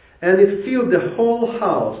 and it filled the whole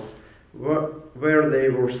house where they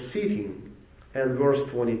were sitting. And verse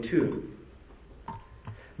 22.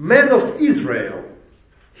 Men of Israel,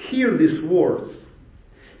 hear these words.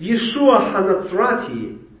 Yeshua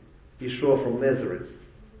HaNatzrati, Yeshua from Nazareth,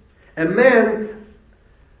 a man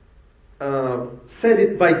sent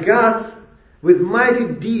it by God with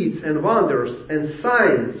mighty deeds and wonders and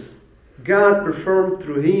signs God performed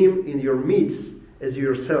through him in your midst, as you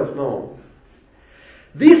yourself know.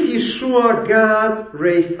 This Yeshua God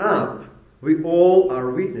raised up, we all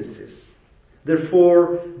are witnesses.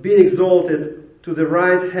 Therefore, being exalted to the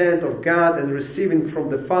right hand of God and receiving from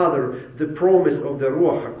the Father the promise of the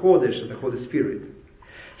Ruach HaKodesh, the Holy Spirit,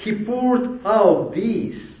 He poured out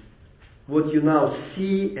these, what you now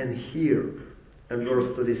see and hear. And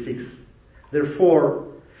verse 36.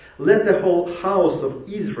 Therefore, let the whole house of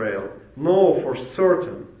Israel know for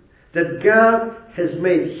certain that God has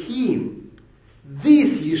made Him,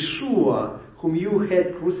 this Yeshua whom you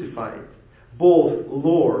had crucified, both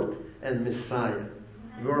Lord and Messiah.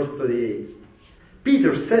 Verse 38.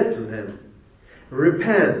 Peter said to them,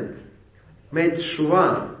 repent, make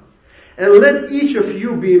Teshuvah, and let each of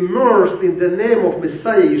you be immersed in the name of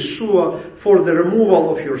Messiah Yeshua for the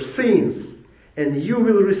removal of your sins, and you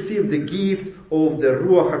will receive the gift of the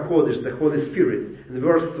Ruach HaKodesh, the Holy Spirit. In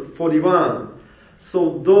verse 41,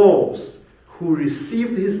 so those who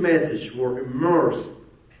received His message were immersed.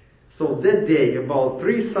 So that day about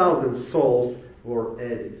 3,000 souls were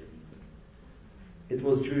added. It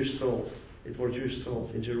was Jewish souls. It were Jewish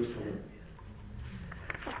souls in Jerusalem.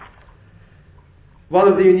 One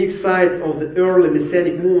of the unique sides of the early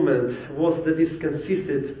Messianic movement was that it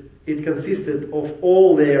consisted of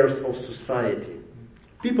all layers of society.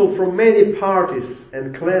 People from many parties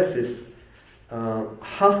and classes,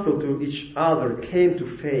 hostile to each other, came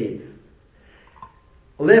to faith,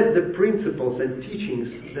 left the principles and teachings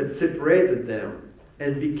that separated them,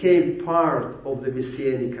 and became part of the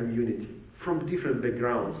Messianic community from different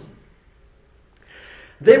backgrounds.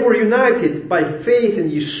 They were united by faith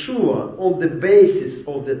in Yeshua on the basis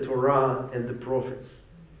of the Torah and the prophets.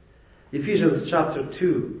 Ephesians chapter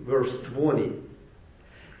 2, verse 20.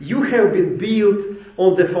 You have been built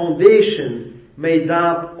on the foundation made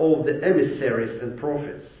up of the emissaries and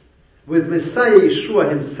prophets, with Messiah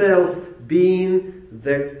Yeshua Himself being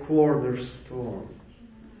the cornerstone.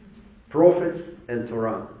 Prophets and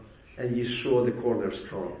Torah, and Yeshua the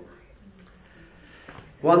cornerstone.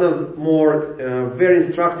 One of more very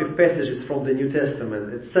instructive passages from the New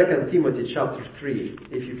Testament, it's 2 Timothy chapter 3.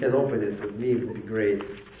 If you can open it with me, it would be great.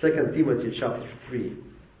 2 Timothy chapter 3,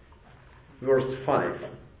 verse 5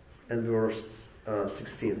 and verse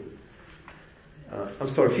 16.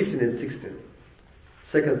 15 and 16.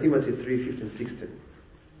 2 Timothy 3, 15, 16.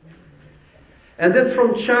 And that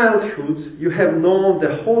from childhood you have known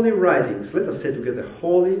the holy writings. Let us say together,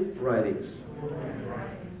 holy writings.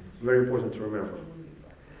 Very important to remember.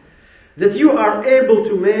 That you are able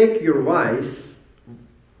to make your wise,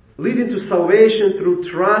 leading to salvation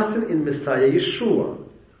through trusting in Messiah Yeshua.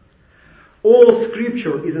 All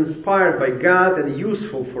Scripture is inspired by God and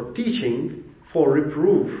useful for teaching, for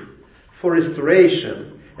reproof, for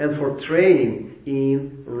restoration, and for training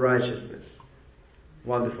in righteousness.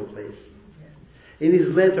 Wonderful place. In his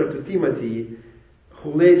letter to Timothy,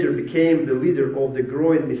 who later became the leader of the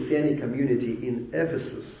growing Messianic community in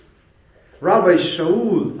Ephesus, Rabbi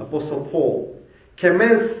Shaul, Apostle Paul,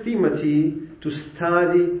 commands Timothy to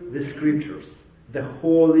study the scriptures, the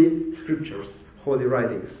holy scriptures, holy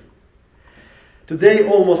writings. Today,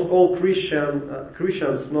 almost all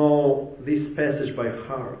Christians know this passage by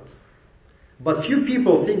heart. But few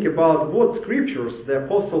people think about what scriptures the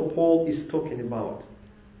Apostle Paul is talking about.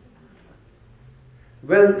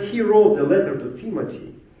 When he wrote the letter to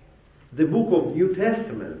Timothy, the book of New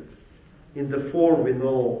Testament, in the form we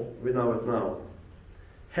know it now,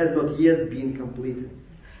 had not yet been completed.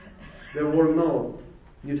 There were no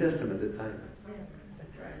New Testament at the time.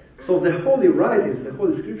 So the holy writings, the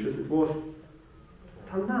holy scriptures, it was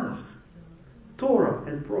Tanakh, Torah,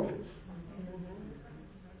 and prophets.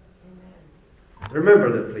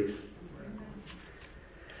 Remember that, please.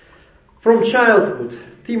 From childhood,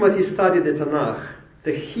 Timothy studied the Tanakh,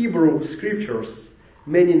 the Hebrew scriptures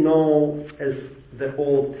many know as the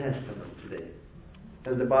Old Testament today.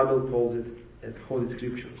 And the Bible calls it as Holy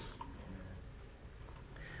Scriptures.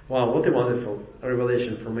 Wow, what a wonderful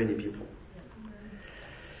revelation for many people.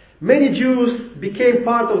 Many Jews became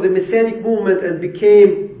part of the Messianic movement and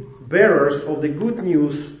became bearers of the good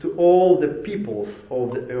news to all the peoples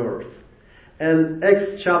of the earth. And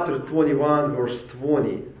Acts chapter 21 verse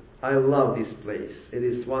 20, I love this place. It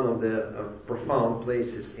is one of the profound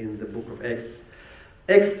places in the book of Acts.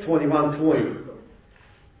 Acts 21:20.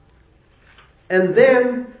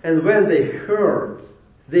 And when they heard,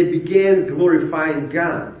 they began glorifying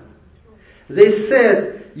God. They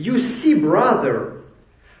said, "You see, brother,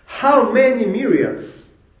 how many myriads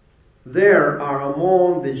there are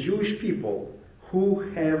among the Jewish people who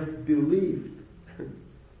have believed.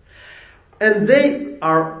 And they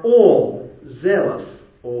are all zealous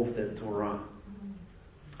of the Torah."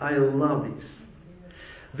 I love this.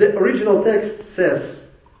 The original text says,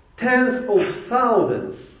 tens of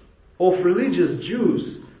thousands of religious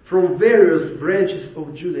Jews from various branches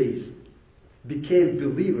of Judaism became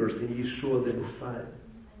believers in Yeshua the Messiah.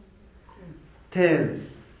 Tens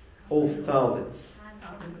of thousands.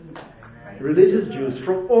 Religious Jews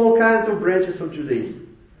from all kinds of branches of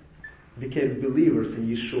Judaism became believers in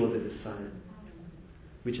Yeshua the Messiah,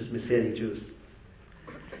 which is Messianic Jews.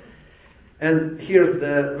 And here's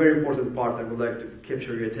the very important part I would like to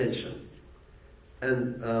capture your attention.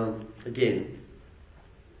 And again,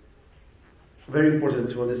 very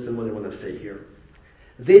important to understand what I want to say here.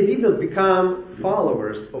 They did not become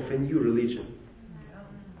followers of a new religion.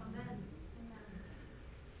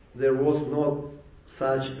 There was not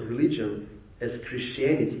such a religion as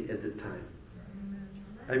Christianity at the time.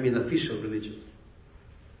 I mean official religions.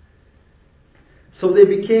 So they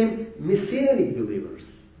became Messianic believers.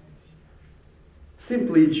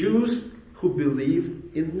 Simply Jews who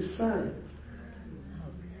believed in Messiah.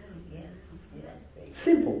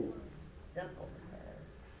 Simple.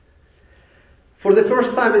 For the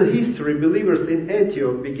first time in history, believers in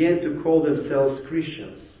Antioch began to call themselves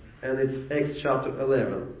Christians. And it's Acts chapter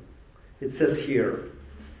 11. It says here,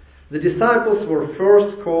 the disciples were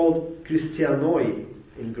first called Christianoi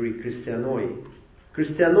in Greek, Christianoi.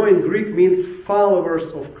 Christianoi in Greek means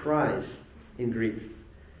followers of Christ in Greek.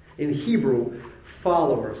 In Hebrew,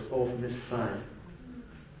 followers of Messiah.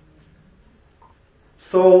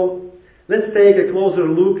 So, let's take a closer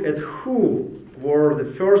look at who were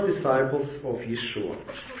the first disciples of Yeshua.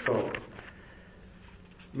 So,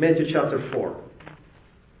 Matthew chapter 4.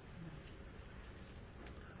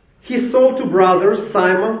 He saw two brothers,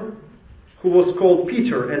 Simon, who was called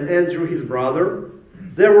Peter, and Andrew his brother.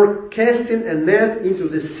 They were casting a net into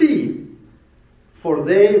the sea, for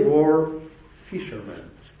they were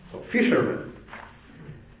fishermen. So, fishermen.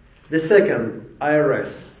 The second,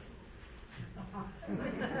 IRS.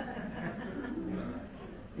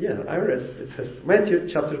 Yeah, IRS. It says Matthew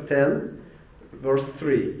chapter 10, verse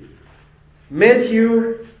 3.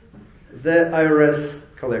 Matthew, the IRS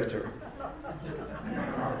collector.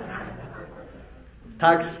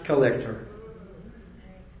 Tax collector.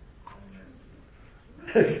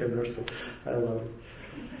 Have mercy. I love it.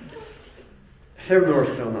 Have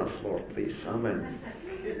mercy on us, Lord, please. Amen.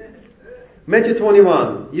 Matthew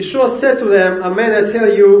 21. Yeshua said to them, "Amen, I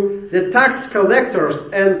tell you, the tax collectors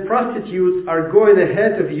and prostitutes are going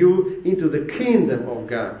ahead of you into the kingdom of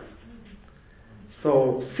God."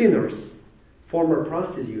 So, sinners, former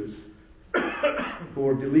prostitutes, who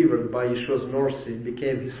were delivered by Yeshua's mercy,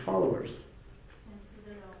 became his followers.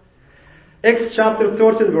 Acts chapter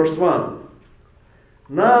 13, verse 1.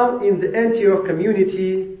 Now in the Antioch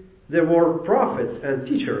community there were prophets and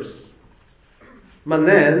teachers.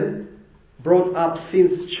 Manan, brought up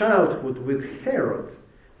since childhood with Herod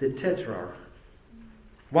the Tetrarch,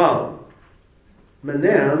 Wow.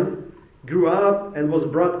 Menahem grew up and was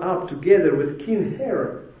brought up together with King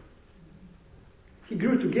Herod. He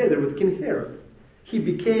grew together with King Herod. He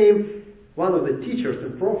became one of the teachers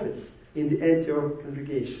and prophets in the Antioch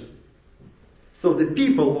congregation. So the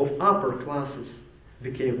people of upper classes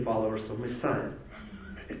became followers of Messiah.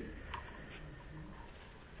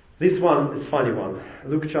 This one is a funny one.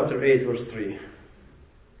 Luke chapter 8 verse 3.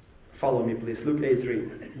 Follow me please. Luke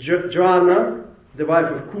 8:3. Joanna, the wife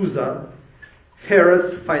of Cusa,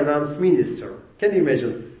 Herod's finance minister. Can you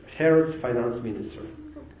imagine? Herod's finance minister.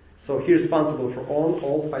 So he's responsible for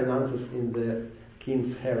all finances in the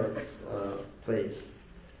King Herod's place.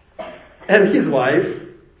 And his wife,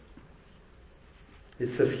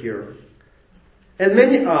 it says here, and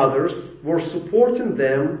many others were supporting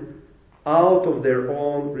them out of their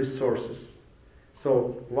own resources.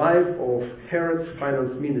 So, wife of Herod's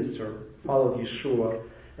finance minister followed Yeshua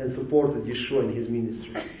and supported Yeshua in his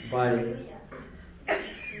ministry by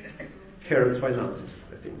Herod's finances,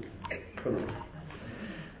 I think. Who knows?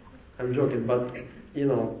 I'm joking, but,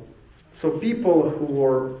 so people who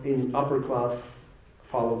were in upper class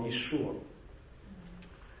followed Yeshua.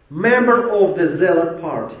 Member of the Zealot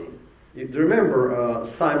party. You remember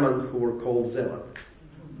Simon, who were called Zealot?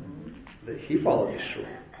 He followed Yeshua.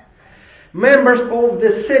 Members of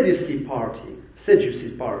the Sadducee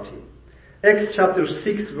party. Acts chapter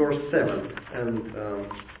 6 verse 7. And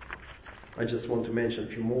I just want to mention a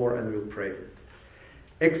few more and we'll pray.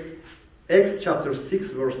 Acts chapter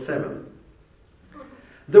 6 verse 7.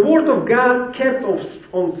 The word of God kept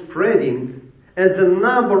on spreading, and the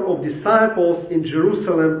number of disciples in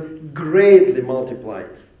Jerusalem greatly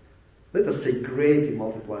multiplied. Let us say greatly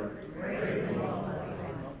multiplied.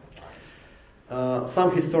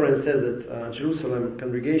 Some historians said that Jerusalem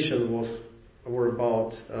congregation were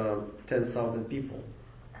about 10,000 people.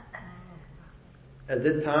 At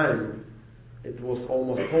that time, it was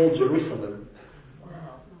almost whole Jerusalem.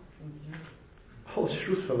 Whole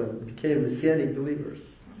Jerusalem became Messianic believers.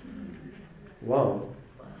 Wow.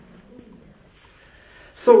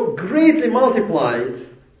 So greatly multiplied,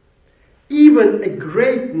 even a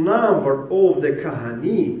great number of the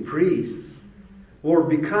Kohanim, priests, were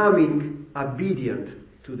becoming obedient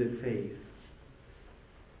to the faith.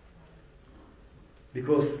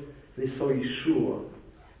 Because they saw Yeshua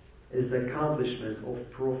as the accomplishment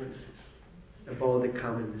of prophecies about the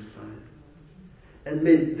coming Messiah. And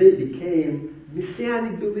they became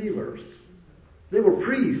Messianic believers. They were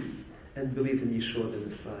priests and believed in Yeshua the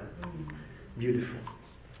Messiah. Beautiful.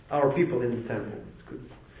 Our people in the temple. It's good.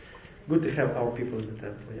 Good to have our people in the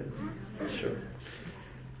temple, yeah. Sure.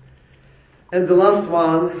 And the last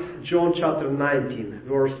one, John chapter 19,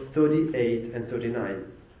 verse 38 and 39.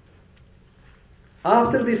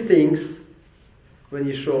 After these things, when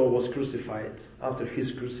Yeshua was crucified, after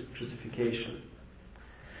his crucifixion,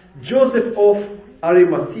 Joseph of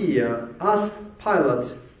Arimathea asked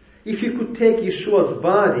Pilate if he could take Yeshua's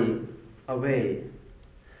body away.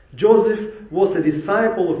 Joseph was a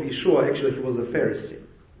disciple of Yeshua, actually he was a Pharisee.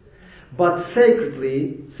 But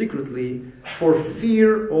secretly, for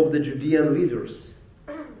fear of the Judean leaders.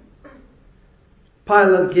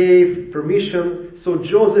 Pilate gave permission, so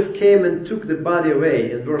Joseph came and took the body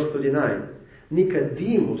away. In verse 39,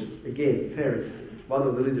 Nicodemus, again Pharisee, one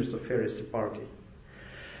of the leaders of Pharisee party,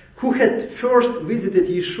 who had first visited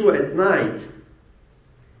Yeshua at night,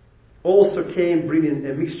 also came bringing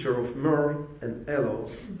a mixture of myrrh and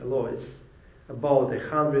aloes, about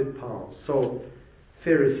 100 pounds. So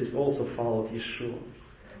Pharisees also followed Yeshua.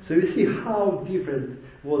 So you see how different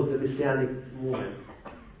was the Messianic movement.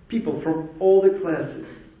 People from all the classes,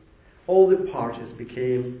 all the parties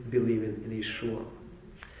became believing in Yeshua.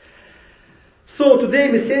 So today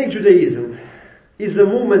Messianic Judaism is a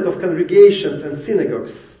movement of congregations and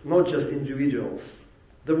synagogues, not just individuals.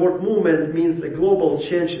 The word movement means a global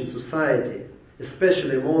change in society,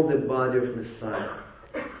 especially among the body of Messiah.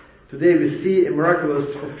 Today we see a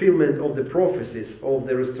miraculous fulfillment of the prophecies of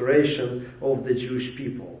the restoration of the Jewish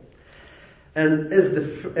people. And as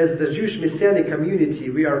the Jewish Messianic community,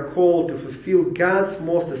 we are called to fulfill God's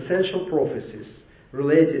most essential prophecies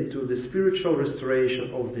related to the spiritual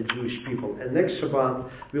restoration of the Jewish people. And next Shabbat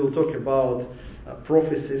we will talk about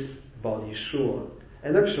prophecies about Yeshua.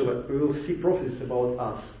 And actually we will see prophecies about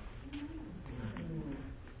us.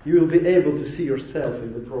 You will be able to see yourself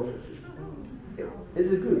in the prophecies. It's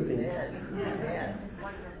a good thing.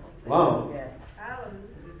 Wow.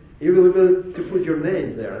 You will be able to put your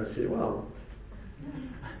name there and say, wow,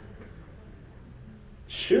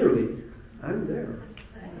 surely I'm there.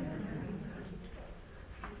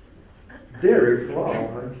 Derek, wow,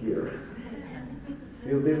 I'm here.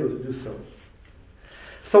 You'll be able to do so.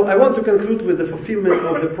 So I want to conclude with the fulfillment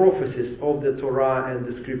of the prophecies of the Torah and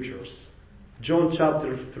the scriptures. John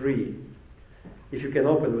chapter 3. If you can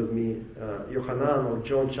open with me, Yohanan or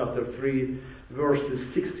John chapter 3,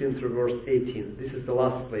 verses 16 through verse 18. This is the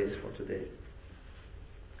last place for today.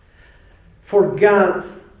 For God,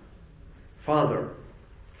 Father,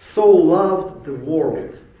 so loved the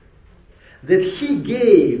world that He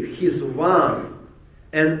gave His one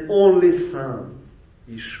and only Son,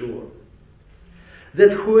 Yeshua,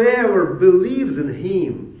 that whoever believes in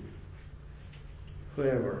Him,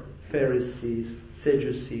 whoever, Pharisees,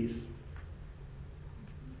 Sadducees,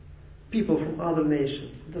 people from other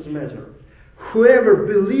nations, it doesn't matter, whoever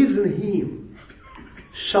believes in Him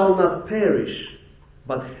shall not perish,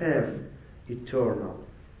 but have eternal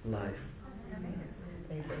life.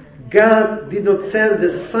 God did not send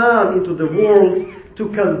the Son into the world to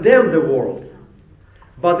condemn the world,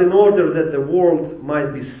 but in order that the world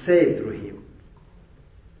might be saved through Him.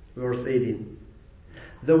 Verse 18.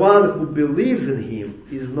 The one who believes in Him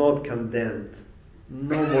is not condemned.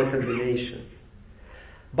 No more condemnation.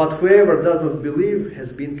 But whoever does not believe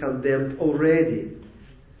has been condemned already.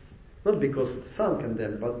 Not because the Son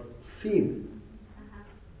condemned, but sin.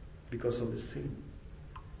 Because of the sin.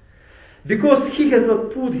 Because he has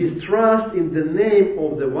not put his trust in the name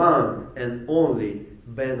of the one and only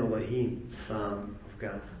Ben Elohim, Son of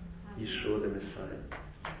God, Yeshua the Messiah.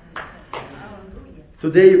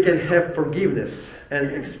 Today you can have forgiveness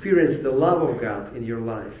and experience the love of God in your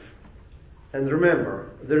life. And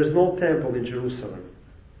remember, there is no temple in Jerusalem.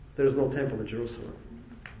 There is no temple in Jerusalem.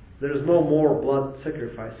 There is no more blood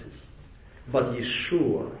sacrifices. But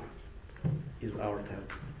Yeshua is our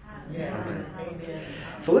temple. Yeah. Amen.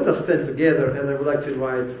 So let us stand together, and I would like to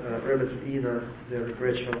invite Reverend Ina, Derek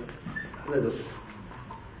Rachel. Let us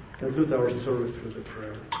conclude our service with a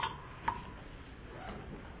prayer.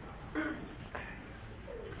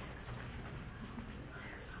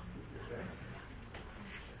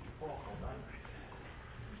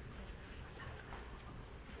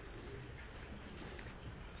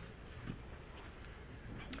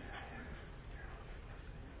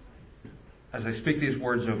 As I speak these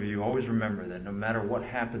words over you, always remember that no matter what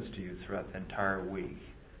happens to you throughout the entire week,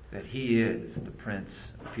 that He is the Prince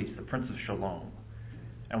of Peace, the Prince of Shalom.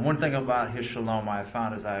 And one thing about His Shalom I have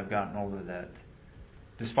found as I have gotten older, that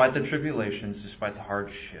despite the tribulations, despite the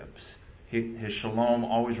hardships, His Shalom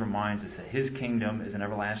always reminds us that His kingdom is an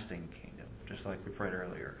everlasting kingdom, just like we prayed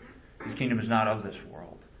earlier. His kingdom is not of this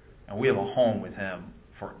world. And we have a home with Him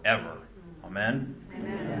forever. Amen?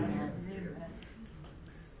 Amen.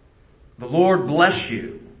 The Lord bless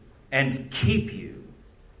you and keep you.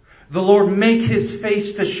 The Lord make His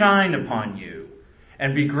face to shine upon you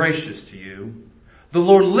and be gracious to you. The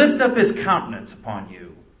Lord lift up His countenance upon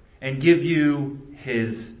you and give you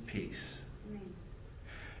His peace.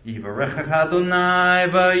 Yivarecha Adonai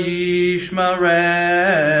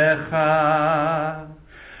v'yishmerecha.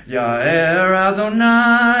 Ya'er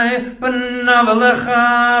Adonai panav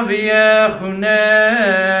alecha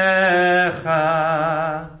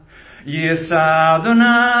v'yechunecha. Yisa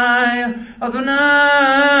Adonai,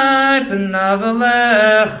 Adonai panav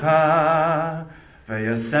alecha,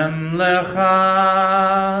 v'yasem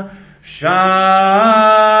lecha shalom.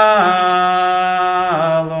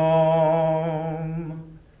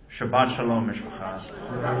 Shabbat shalom,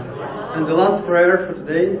 Mishpacha. And the last prayer for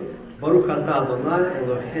today, Baruch atah Adonai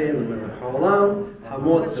Eloheinu melech haolam,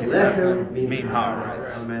 hamotz lechem min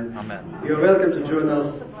haaretz. Amen. Amen. You are welcome to join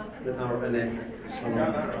us in our Anek.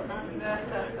 Shalom.